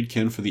 William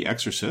Friedkin for The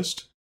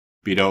Exorcist,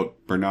 beat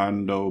out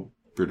Bernardo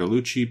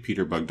Bertolucci,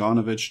 Peter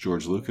Bogdanovich,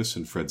 George Lucas,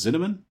 and Fred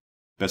Zinnemann.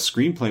 Best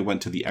Screenplay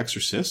went to The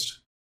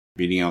Exorcist,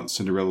 beating out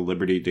Cinderella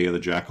Liberty, Day of the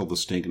Jackal, The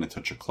Sting, and A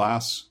Touch of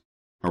Class.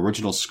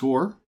 Original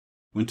Score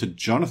went to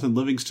Jonathan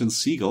Livingston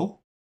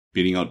Seagull,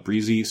 beating out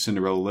Breezy,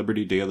 Cinderella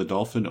Liberty, Day of the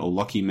Dolphin, Oh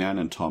Lucky Man,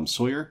 and Tom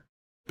Sawyer.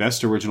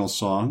 Best Original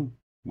Song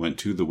went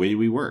to The Way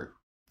We Were,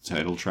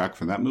 title track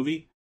from that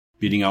movie.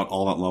 Beating out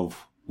All That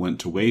Love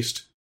went to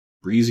Waste,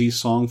 Breezy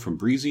Song from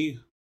Breezy,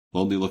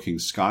 Lonely Looking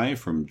Sky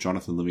from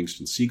Jonathan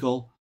Livingston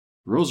Seagull,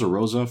 Rosa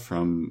Rosa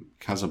from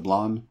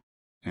Casablanca,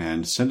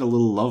 and Send a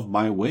Little Love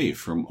My Way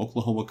from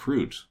Oklahoma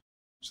Crude.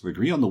 So they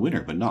agree on the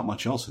winner, but not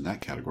much else in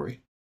that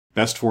category.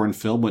 Best Foreign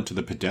Film went to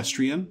The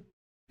Pedestrian,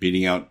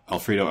 beating out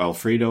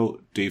Alfredo,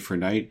 Day for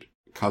Night,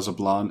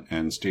 Casablanca,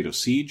 and State of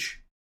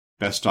Siege.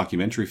 Best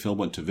Documentary Film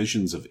went to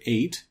Visions of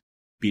 8,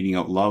 beating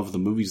out Love, The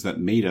Movies That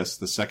Made Us,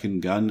 The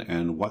Second Gun,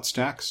 and What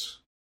Stacks.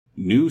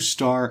 New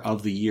Star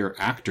of the Year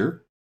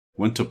Actor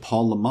went to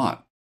Paul Lamont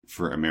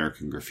for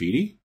American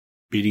Graffiti,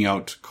 beating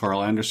out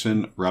Carl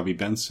Anderson, Robbie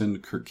Benson,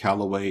 Kirk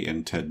Calloway,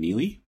 and Ted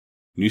Neely.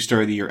 New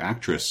Star of the Year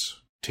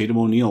Actress, Tatum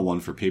O'Neal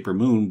won for Paper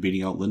Moon,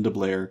 beating out Linda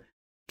Blair,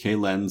 Kay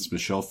Lenz,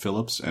 Michelle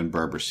Phillips, and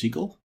Barbara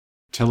Siegel.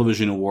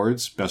 Television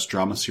Awards, Best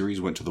Drama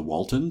Series went to The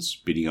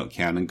Waltons, beating out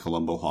Cannon,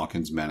 Columbo,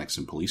 Hawkins, Mannix,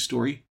 and Police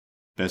Story.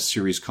 Best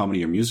Series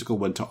Comedy or Musical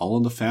went to All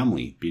in the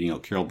Family, beating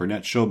out Carol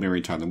Burnett Show,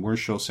 Mary Tyler Moore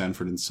Show,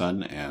 Sanford and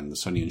Son, and The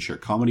Sonny and Cher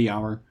Comedy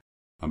Hour.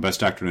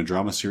 Best Actor in a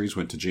Drama Series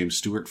went to James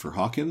Stewart for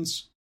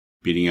Hawkins,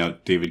 beating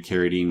out David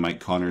Carradine, Mike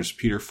Connors,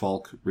 Peter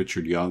Falk,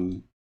 Richard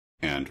Thomas,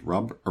 and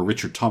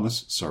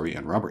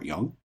Robert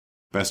Young.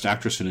 Best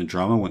Actress in a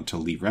Drama went to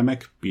Lee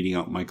Remick, beating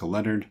out Michael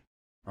Learned,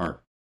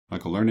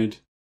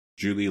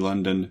 Julie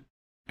London,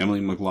 Emily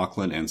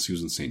McLaughlin, and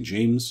Susan St.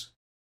 James.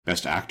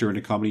 Best Actor in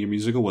a Comedy or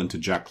Musical went to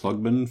Jack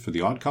Klugman for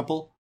The Odd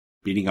Couple,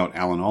 beating out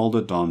Alan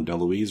Alda, Dom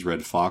DeLuise,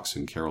 Red Fox,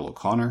 and Carol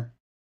O'Connor.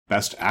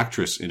 Best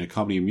Actress in a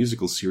Comedy or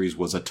Musical Series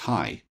was a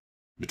tie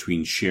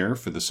between Cher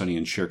for The Sonny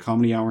and Cher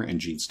Comedy Hour and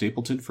Jean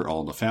Stapleton for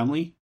All in the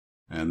Family,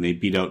 and they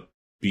beat out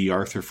B.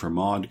 Arthur for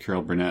Maude,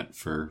 Carol Burnett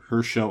for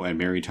her show, and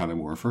Mary Tyler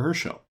Moore for her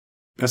show.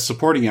 Best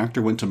Supporting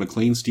Actor went to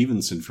McLean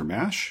Stevenson for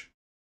MASH,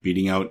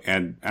 beating out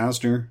Ed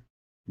Asner,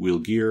 Will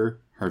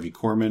Geer, Harvey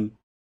Korman,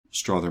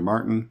 Strother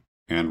Martin,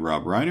 and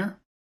Rob Reiner.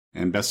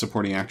 And Best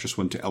Supporting Actress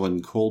went to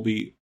Ellen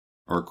Corby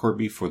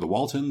for The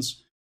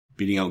Waltons,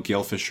 beating out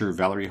Gail Fisher,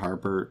 Valerie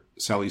Harper,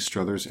 Sally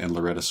Struthers, and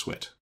Loretta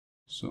Swit.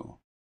 So,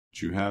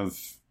 do you have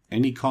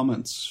any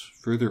comments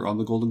further on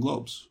the Golden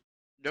Globes?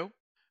 Nope.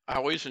 I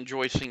always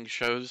enjoy seeing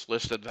shows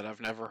listed that I've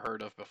never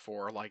heard of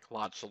before, like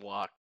Lots of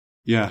Luck.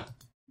 Yeah,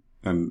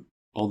 and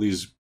all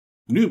these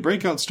new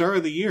breakout star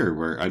of the year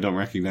where I don't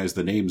recognize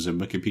the names and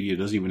Wikipedia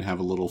doesn't even have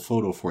a little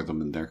photo for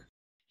them in there.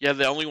 Yeah,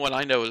 the only one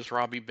I know is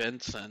Robbie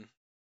Benson.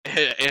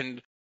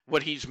 And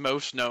what he's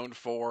most known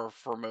for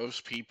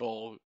most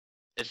people,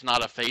 it's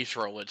not a face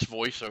role, it's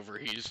voiceover.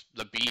 He's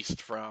the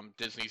Beast from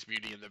Disney's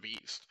Beauty and the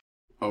Beast.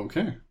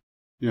 Okay.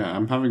 Yeah,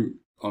 I'm having,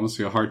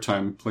 honestly, a hard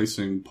time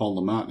placing Paul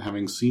Le Mat,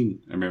 having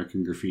seen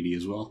American Graffiti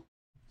as well.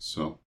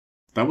 So,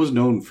 that was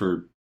known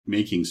for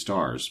making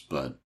stars,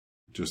 but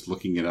just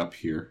looking it up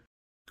here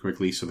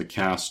quickly. So the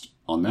cast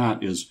on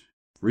that is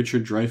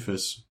Richard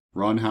Dreyfuss,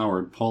 Ron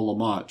Howard, Paul Le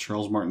Mat,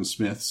 Charles Martin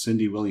Smith,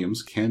 Cindy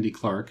Williams, Candy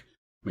Clark,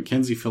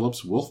 Mackenzie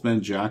Phillips,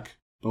 Wolfman Jack,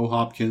 Bo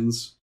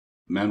Hopkins,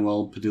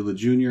 Manuel Padilla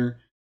Jr.,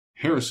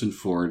 Harrison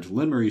Ford,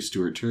 Lynn Marie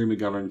Stewart, Terry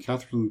McGovern,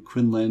 Catherine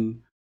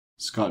Quinlan,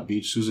 Scott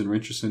Beach, Susan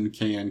Richardson,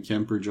 Kay-Ann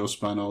Kemper, Joe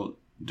Spano,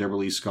 Deborah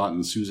Lee Scott,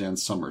 and Suzanne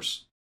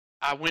Summers.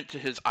 I went to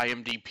his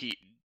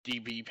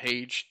IMDb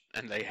page,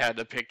 and they had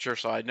a picture,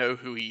 so I know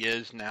who he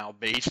is now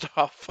based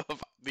off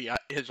of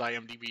his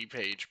IMDb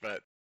page.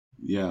 But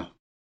yeah,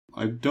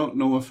 I don't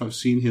know if I've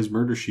seen his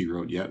Murder, She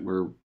Wrote yet.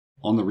 We're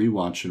on the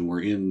rewatch, and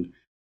we're in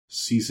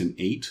season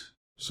 8.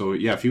 So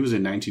yeah, if he was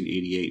in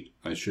 1988,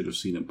 I should have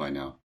seen it by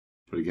now.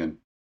 But again,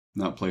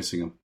 not placing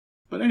him.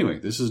 But anyway,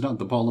 this is not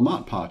the Paul Le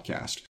Mat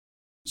podcast.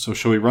 So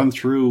shall we run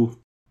through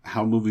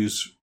how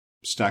movies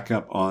stack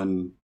up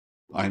on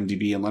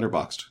IMDb and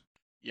Letterboxd?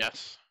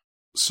 Yes.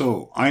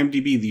 So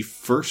IMDb, the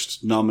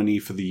first nominee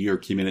for the year,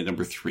 came in at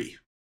number 3.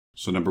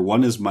 So number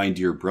 1 is My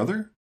Dear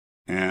Brother,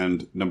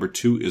 and number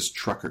 2 is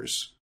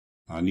Truckers,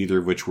 neither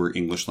of which were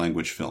English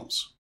language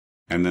films.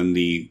 And then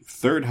the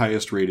third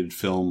highest rated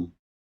film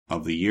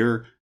of the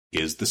year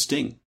is The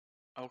Sting.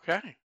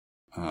 Okay.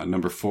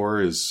 Number 4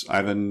 is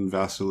Ivan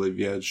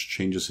Vasilievich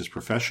Changes His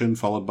Profession,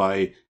 followed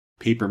by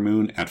Paper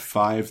Moon at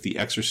 5, The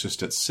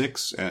Exorcist at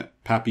 6,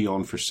 at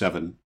Papillon for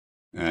 7,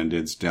 and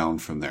it's down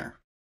from there.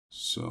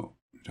 So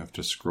you'd have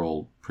to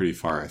scroll pretty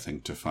far, I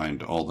think, to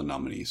find all the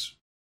nominees.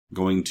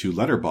 Going to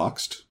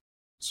Letterboxd.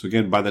 So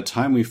again, by the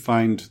time we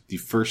find the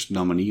first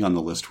nominee on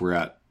the list, we're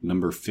at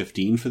number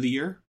 15 for the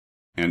year,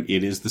 and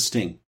it is The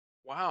Sting.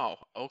 Wow,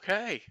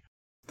 okay.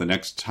 The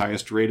next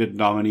highest rated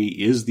nominee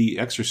is The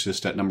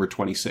Exorcist at number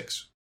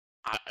 26.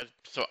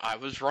 So I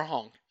was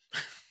wrong.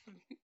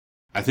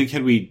 I think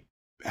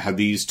had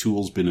these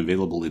tools been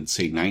available in,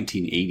 say,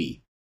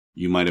 1980,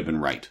 you might have been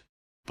right.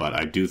 But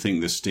I do think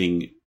The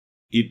Sting,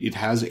 it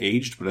has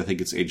aged, but I think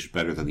it's aged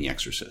better than The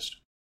Exorcist.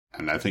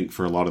 And I think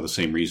for a lot of the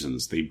same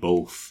reasons, they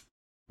both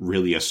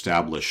really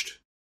established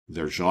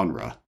their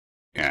genre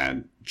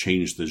and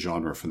changed the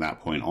genre from that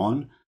point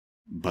on.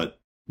 But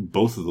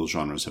both of those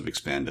genres have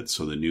expanded,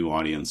 so the new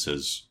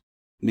audiences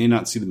may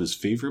not see them as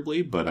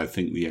favorably, but I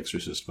think The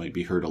Exorcist might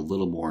be heard a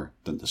little more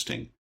than The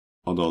Sting.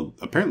 Although,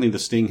 apparently The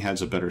Sting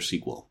has a better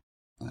sequel.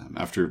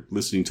 After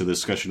listening to the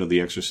discussion of The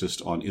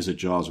Exorcist on Is It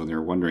Jaws, when they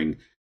were wondering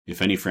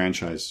if any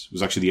franchise, it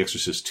was actually The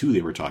Exorcist 2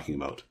 they were talking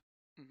about.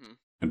 Mm-hmm.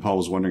 And Paul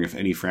was wondering if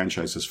any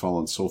franchise has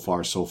fallen so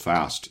far so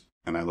fast,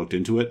 and I looked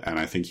into it, and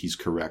I think he's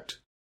correct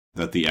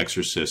that The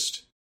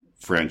Exorcist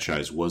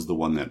franchise was the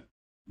one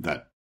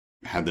that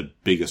had the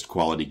biggest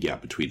quality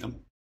gap between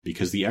them.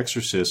 Because The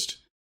Exorcist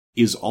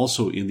is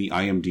also in the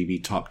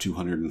IMDb top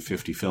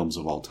 250 films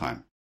of all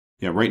time.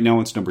 Yeah, right now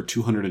it's number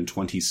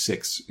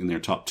 226 in their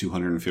top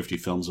 250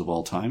 films of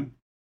all time,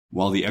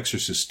 while The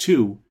Exorcist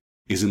 2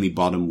 is in the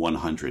bottom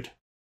 100,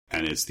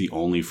 and it's the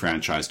only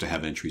franchise to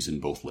have entries in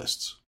both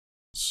lists.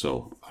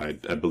 So I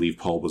believe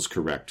Paul was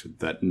correct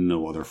that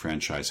no other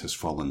franchise has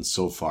fallen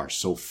so far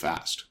so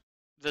fast.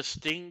 The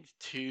Sting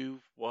 2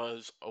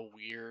 was a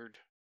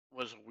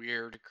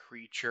weird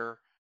creature.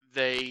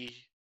 They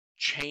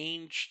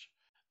changed,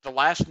 the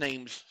last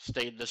names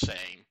stayed the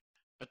same,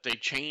 but they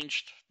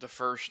changed the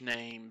first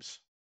names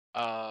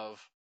of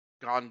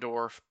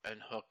Gondorf and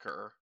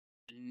Hooker.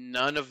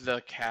 None of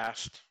the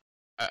cast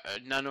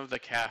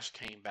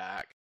came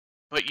back,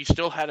 but you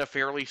still had a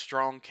fairly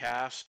strong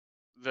cast.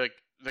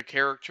 The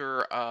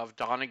character of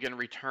Donegan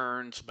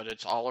returns, but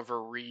it's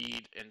Oliver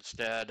Reed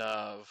instead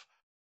of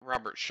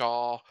Robert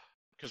Shaw,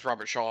 because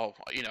Robert Shaw,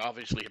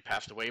 obviously had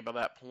passed away by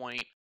that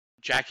point.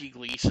 Jackie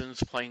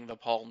Gleason's playing the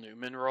Paul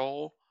Newman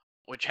role,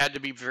 which had to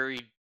be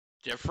very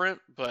different,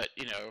 but,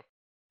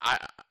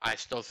 I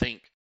still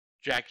think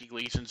Jackie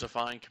Gleason's a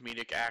fine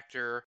comedic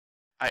actor.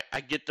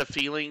 I get the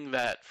feeling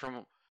that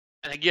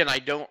and again, I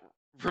don't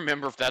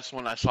remember if that's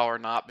one I saw or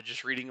not, but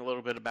just reading a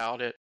little bit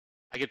about it,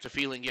 I get the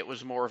feeling it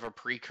was more of a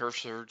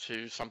precursor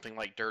to something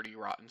like Dirty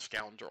Rotten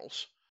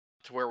Scoundrels,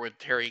 to where with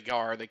Terry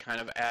Garr, they kind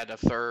of add a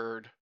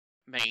third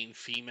main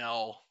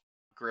female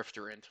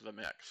grifter into the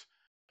mix.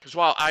 Because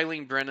while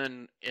Eileen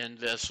Brennan in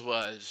this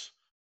was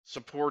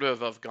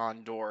supportive of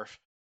Gondorf,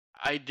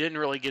 I didn't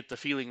really get the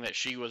feeling that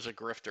she was a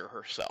grifter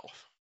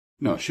herself.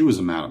 No, she was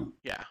a madam.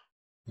 Yeah.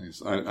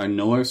 I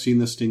know I've seen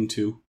The Sting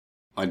too.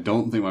 I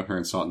don't think my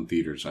parents saw it in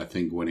theaters. I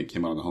think when it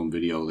came out on the home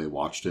video, they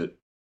watched it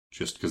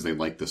just because they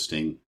liked The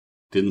Sting.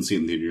 Didn't see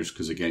it in theaters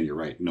because, again, you're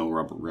right. No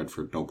Robert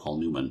Redford, no Paul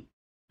Newman.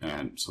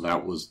 And so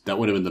that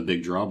would have been the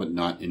big draw, but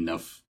not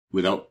enough.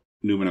 Without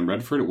Newman and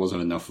Redford, it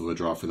wasn't enough of a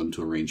draw for them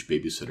to arrange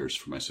babysitters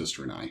for my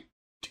sister and I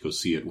to go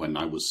see it when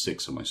I was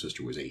 6 and my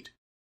sister was 8.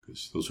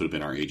 Because those would have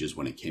been our ages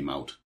when it came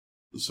out.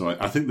 So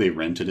I think they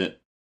rented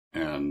it,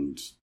 and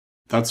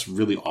that's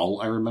really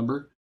all I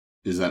remember,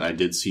 is that I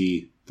did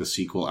see the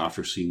sequel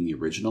after seeing the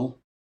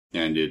original,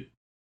 and it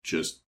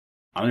just,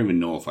 I don't even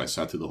know if I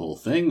sat through the whole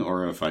thing,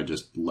 or if I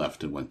just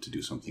left and went to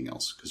do something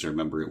else, because I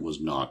remember it was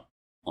not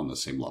on the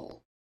same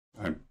level.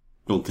 I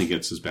don't think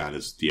it's as bad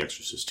as The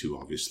Exorcist 2,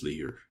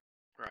 obviously,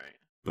 Right.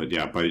 But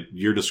yeah, by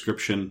your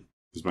description,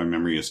 because my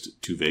memory is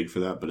too vague for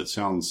that, but it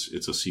sounds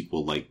it's a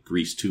sequel like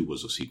Grease 2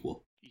 was a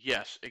sequel.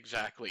 Yes,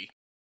 exactly.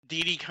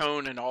 Dee Dee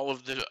Cohn and all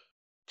of the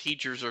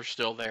teachers are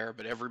still there,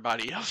 but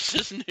everybody else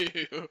is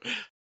new.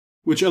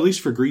 Which, at least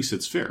for Grease,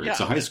 it's fair. Yeah,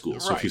 it's a high school,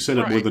 so right, if you set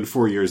it more than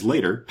 4 years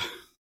later...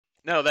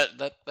 No,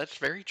 that's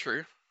very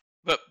true.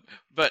 But,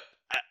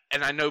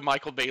 and I know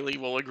Michael Bailey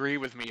will agree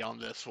with me on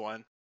this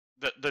one.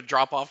 The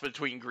drop-off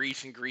between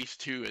Grease and Grease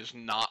 2 is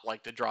not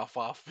like the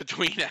drop-off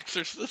between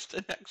Exorcist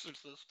and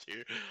Exorcist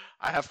 2.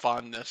 I have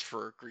fondness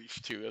for Grease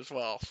 2 as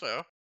well,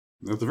 so...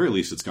 At the very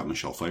least, it's got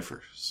Michelle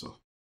Pfeiffer, so...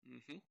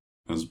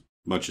 Mm-hmm. As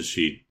much as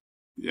she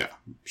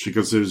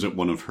considers it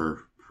one of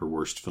her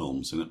worst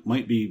films, and it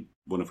might be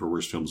one of her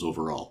worst films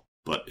overall,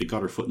 but it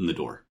got her foot in the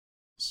door.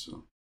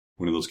 So,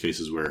 one of those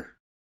cases where,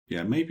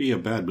 yeah, it may be a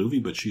bad movie,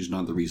 but she's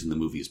not the reason the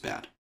movie is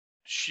bad.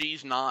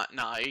 She's not,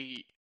 no,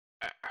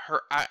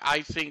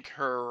 I think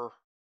her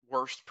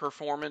worst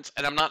performance,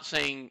 and I'm not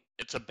saying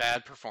it's a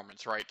bad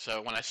performance, right?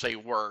 So when I say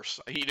worse,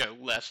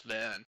 less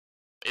than,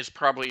 is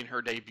probably in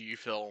her debut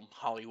film,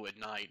 Hollywood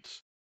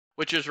Nights,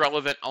 which is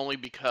relevant only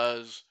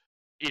because,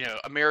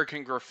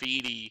 American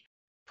Graffiti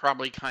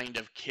probably kind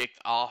of kicked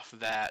off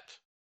that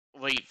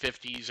late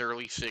 50s,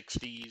 early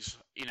 60s,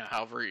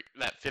 however,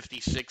 that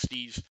 50s,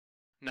 60s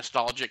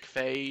nostalgic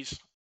phase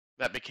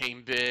that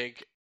became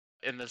big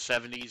in the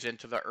 70s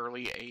into the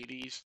early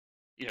 80s.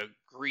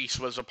 Grease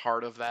was a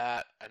part of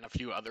that, and a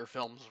few other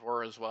films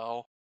were as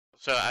well.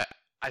 So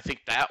I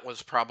think that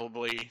was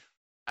probably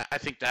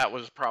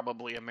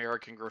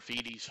American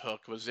Graffiti's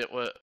hook.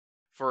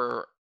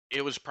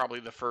 It was probably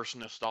the first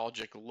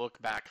nostalgic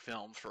look back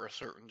film for a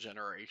certain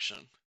generation.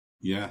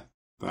 Yeah,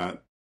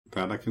 that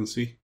I can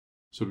see.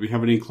 So do we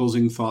have any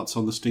closing thoughts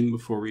on The Sting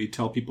before we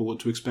tell people what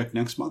to expect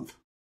next month?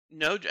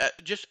 No,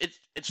 just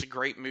it's a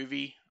great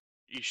movie.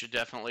 You should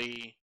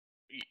definitely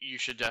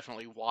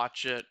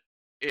watch it.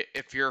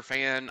 If you're a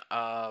fan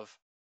of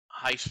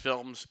heist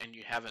films and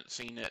you haven't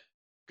seen it,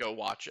 go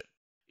watch it.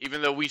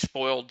 Even though we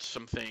spoiled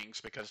some things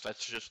because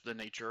that's just the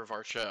nature of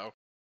our show.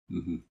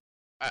 Mm-hmm.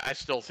 I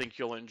still think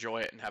you'll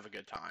enjoy it and have a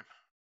good time.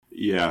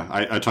 Yeah,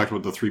 I talked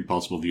about the 3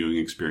 possible viewing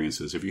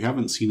experiences. If you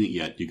haven't seen it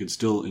yet, you could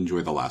still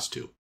enjoy the last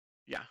 2.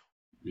 Yeah.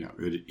 Yeah,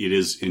 it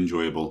is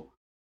enjoyable.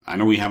 I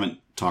know we haven't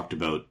talked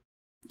about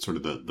sort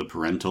of the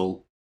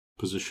parental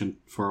position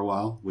for a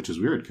while, which is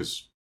weird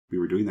because we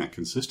were doing that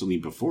consistently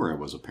before I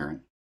was a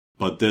parent.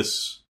 But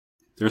there's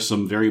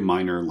some very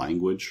minor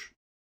language.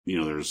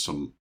 There's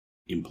some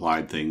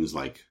implied things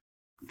like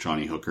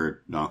Johnny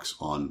Hooker knocks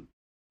on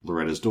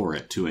Loretta's door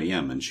at 2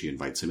 a.m. and she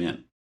invites him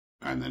in.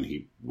 And then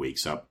he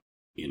wakes up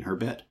in her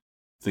bed.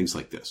 Things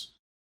like this.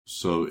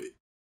 So,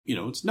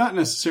 it's not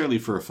necessarily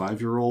for a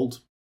 5-year-old,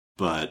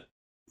 but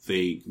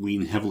they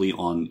lean heavily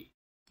on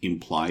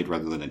implied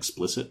rather than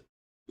explicit.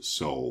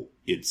 So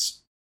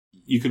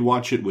you could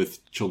watch it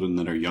with children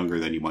that are younger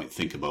than you might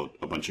think about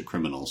a bunch of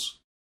criminals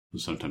who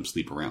sometimes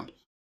sleep around.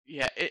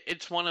 Yeah,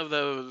 it's one of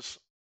those,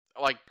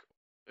 like,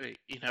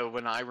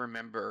 when I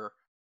remember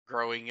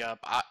growing up,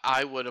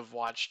 I would have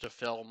watched a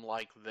film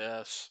like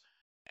this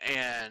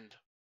and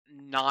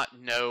not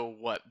know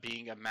what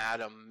being a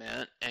madam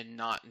meant and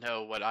not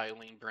know what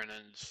Eileen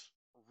Brennan's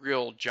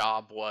real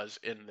job was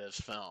in this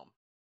film.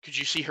 Could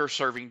you see her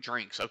serving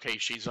drinks? Okay,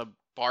 she's a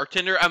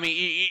bartender. I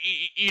mean,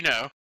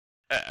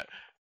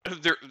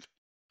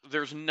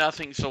 there's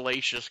nothing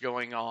salacious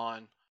going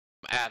on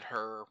at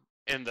her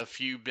in the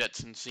few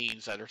bits and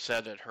scenes that are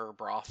said at her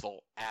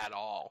brothel at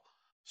all.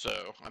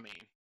 So, I mean...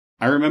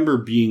 I remember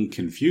being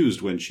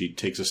confused when she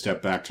takes a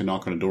step back to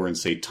knock on a door and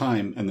say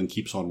time and then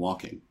keeps on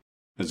walking.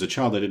 As a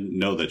child, I didn't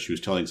know that she was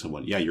telling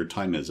someone, yeah, your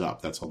time is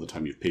up. That's all the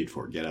time you've paid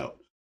for. Get out.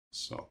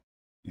 So,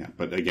 yeah.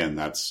 But again,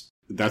 that's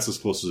as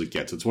close as it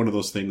gets. It's one of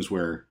those things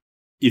where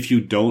if you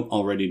don't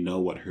already know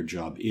what her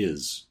job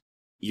is,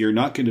 you're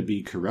not going to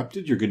be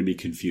corrupted. You're going to be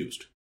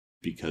confused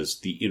because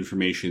the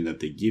information that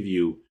they give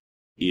you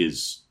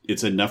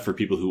it's enough for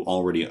people who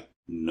already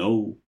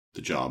know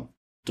the job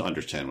to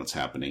understand what's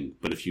happening.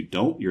 But if you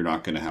don't, you're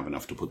not going to have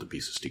enough to put the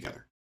pieces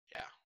together.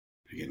 Yeah.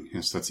 Again,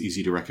 yes, that's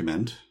easy to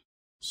recommend.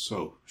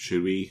 So,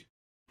 should we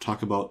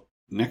talk about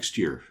next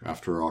year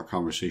after our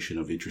conversation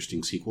of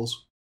interesting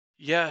sequels?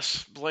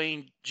 Yes,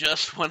 Blaine,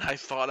 just when I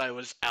thought I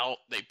was out,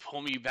 they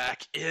pull me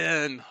back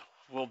in.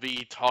 We'll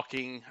be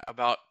talking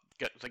about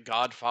The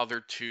Godfather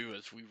 2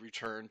 as we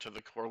return to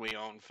the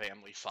Corleone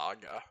family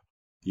saga.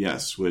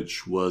 Yes,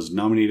 which was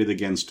nominated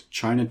against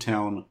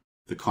Chinatown,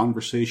 The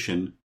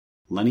Conversation,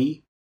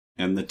 Lenny,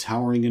 and The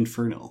Towering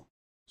Inferno.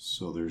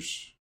 So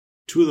there's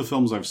two of the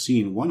films I've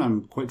seen. One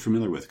I'm quite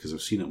familiar with because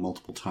I've seen it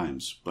multiple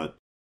times, but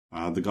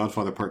The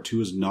Godfather Part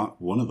 2 is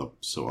not one of them.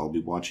 So I'll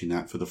be watching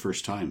that for the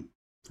first time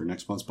for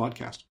next month's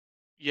podcast.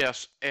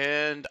 Yes,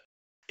 and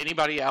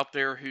anybody out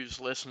there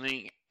who's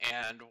listening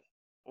and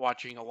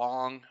watching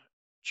along,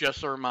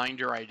 just a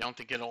reminder, I don't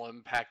think it'll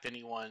impact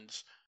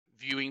anyone's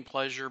viewing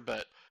pleasure,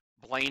 but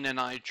Blaine and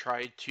I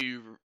tried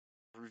to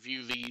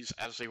review these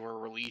as they were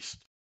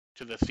released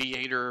to the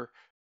theater,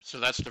 so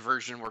that's the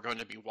version we're going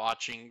to be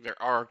watching.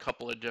 There are a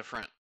couple of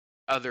different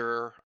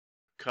other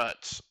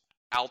cuts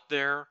out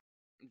there.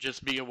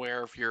 Just be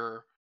aware if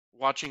you're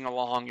watching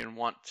along and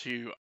want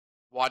to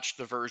watch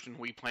the version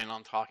we plan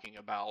on talking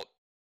about,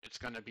 it's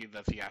going to be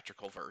the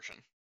theatrical version.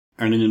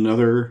 And in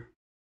another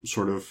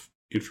sort of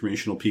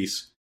informational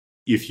piece,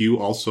 if you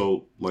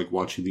also like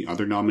watching the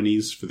other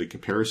nominees for the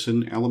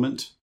comparison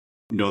element,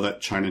 know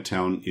that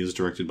Chinatown is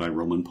directed by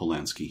Roman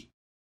Polanski.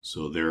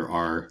 So there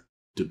are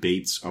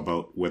debates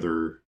about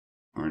whether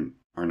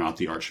or not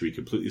the art should be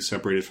completely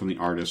separated from the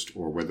artist,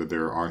 or whether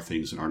there are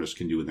things an artist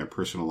can do in their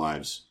personal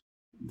lives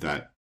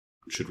that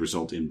should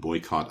result in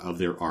boycott of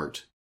their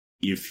art.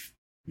 If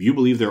you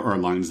believe there are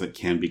lines that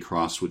can be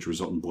crossed which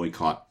result in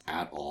boycott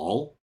at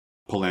all,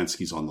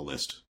 Polanski's on the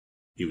list,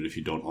 even if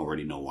you don't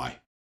already know why.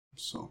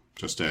 So,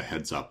 just a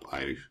heads up,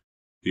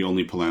 the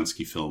only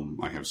Polanski film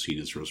I have seen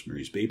is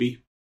Rosemary's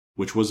Baby,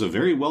 which was a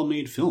very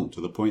well-made film,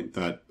 to the point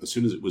that as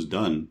soon as it was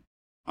done,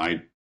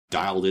 I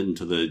dialed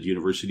into the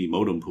university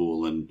modem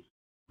pool and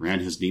ran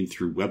his name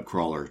through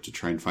Webcrawler to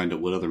try and find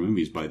out what other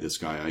movies by this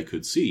guy I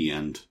could see,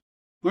 and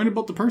learn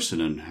about the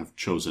person, and have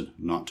chosen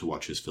not to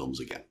watch his films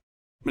again.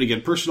 But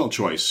again, personal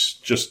choice.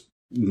 Just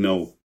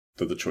know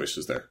that the choice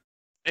is there.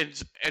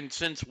 And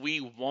since we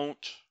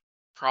won't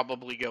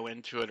probably go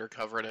into it or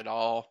cover it at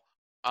all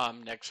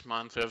next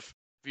month, if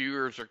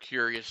viewers are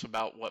curious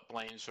about what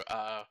Blaine's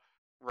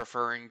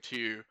referring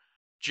to,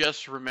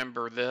 just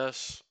remember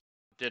this.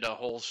 Did a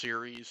whole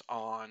series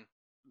on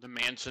the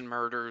Manson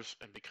murders,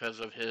 and because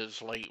of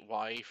his late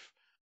wife,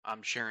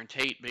 Sharon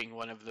Tate being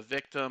one of the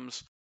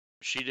victims,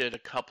 she did a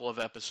couple of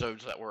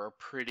episodes that were a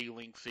pretty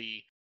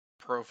lengthy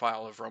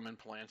profile of Roman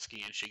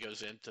Polanski, and she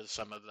goes into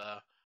some of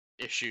the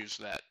issues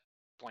that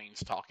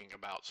Blaine's talking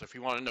about. So if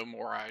you want to know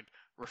more, I'd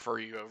refer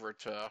you over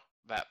to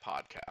that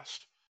podcast.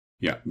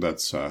 Yeah,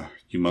 that's,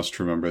 you must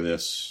remember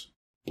this.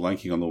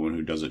 Blanking on the woman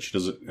who does it. She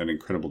does an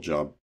incredible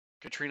job.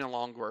 Katrina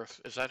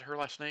Longworth. Is that her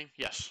last name?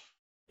 Yes.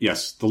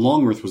 Yes, the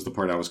Longworth was the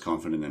part I was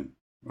confident in.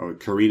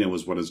 Karina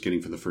was what I was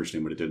getting for the first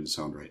name, but it didn't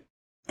sound right.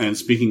 And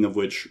speaking of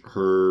which,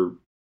 her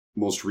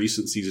most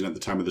recent season at the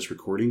time of this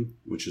recording,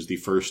 which is the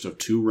first of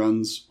 2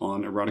 runs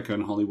on Erotica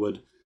in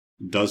Hollywood,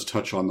 does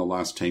touch on The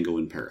Last Tango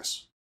in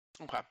Paris.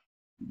 Okay.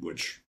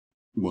 Which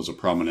was a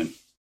prominent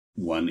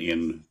one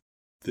in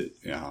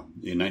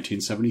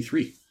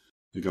 1973.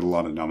 They got a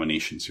lot of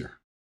nominations here.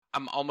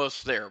 I'm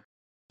almost there.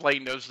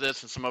 Blaine knows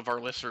this, and some of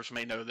our listeners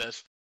may know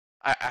this.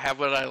 I have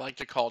what I like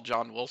to call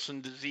John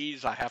Wilson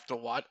disease. I have to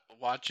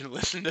watch and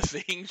listen to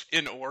things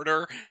in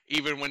order,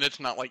 even when it's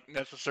not like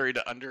necessary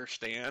to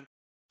understand.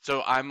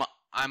 So I'm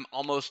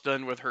almost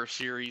done with her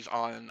series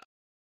on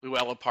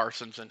Luella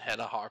Parsons and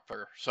Hedda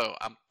Hopper. So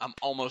I'm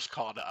almost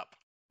caught up.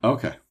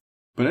 Okay.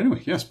 But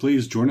anyway, yes,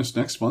 please join us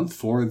next month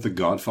for The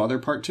Godfather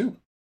Part 2.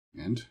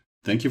 And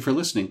thank you for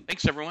listening.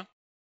 Thanks, everyone.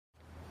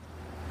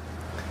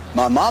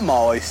 My mom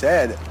always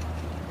said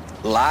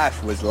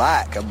life was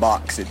like a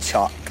box of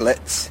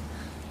chocolates.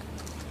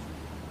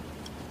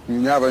 You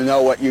never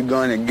know what you're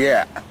going to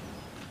get.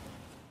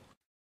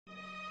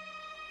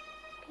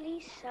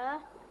 Please, sir,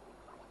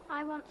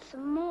 I want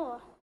some more.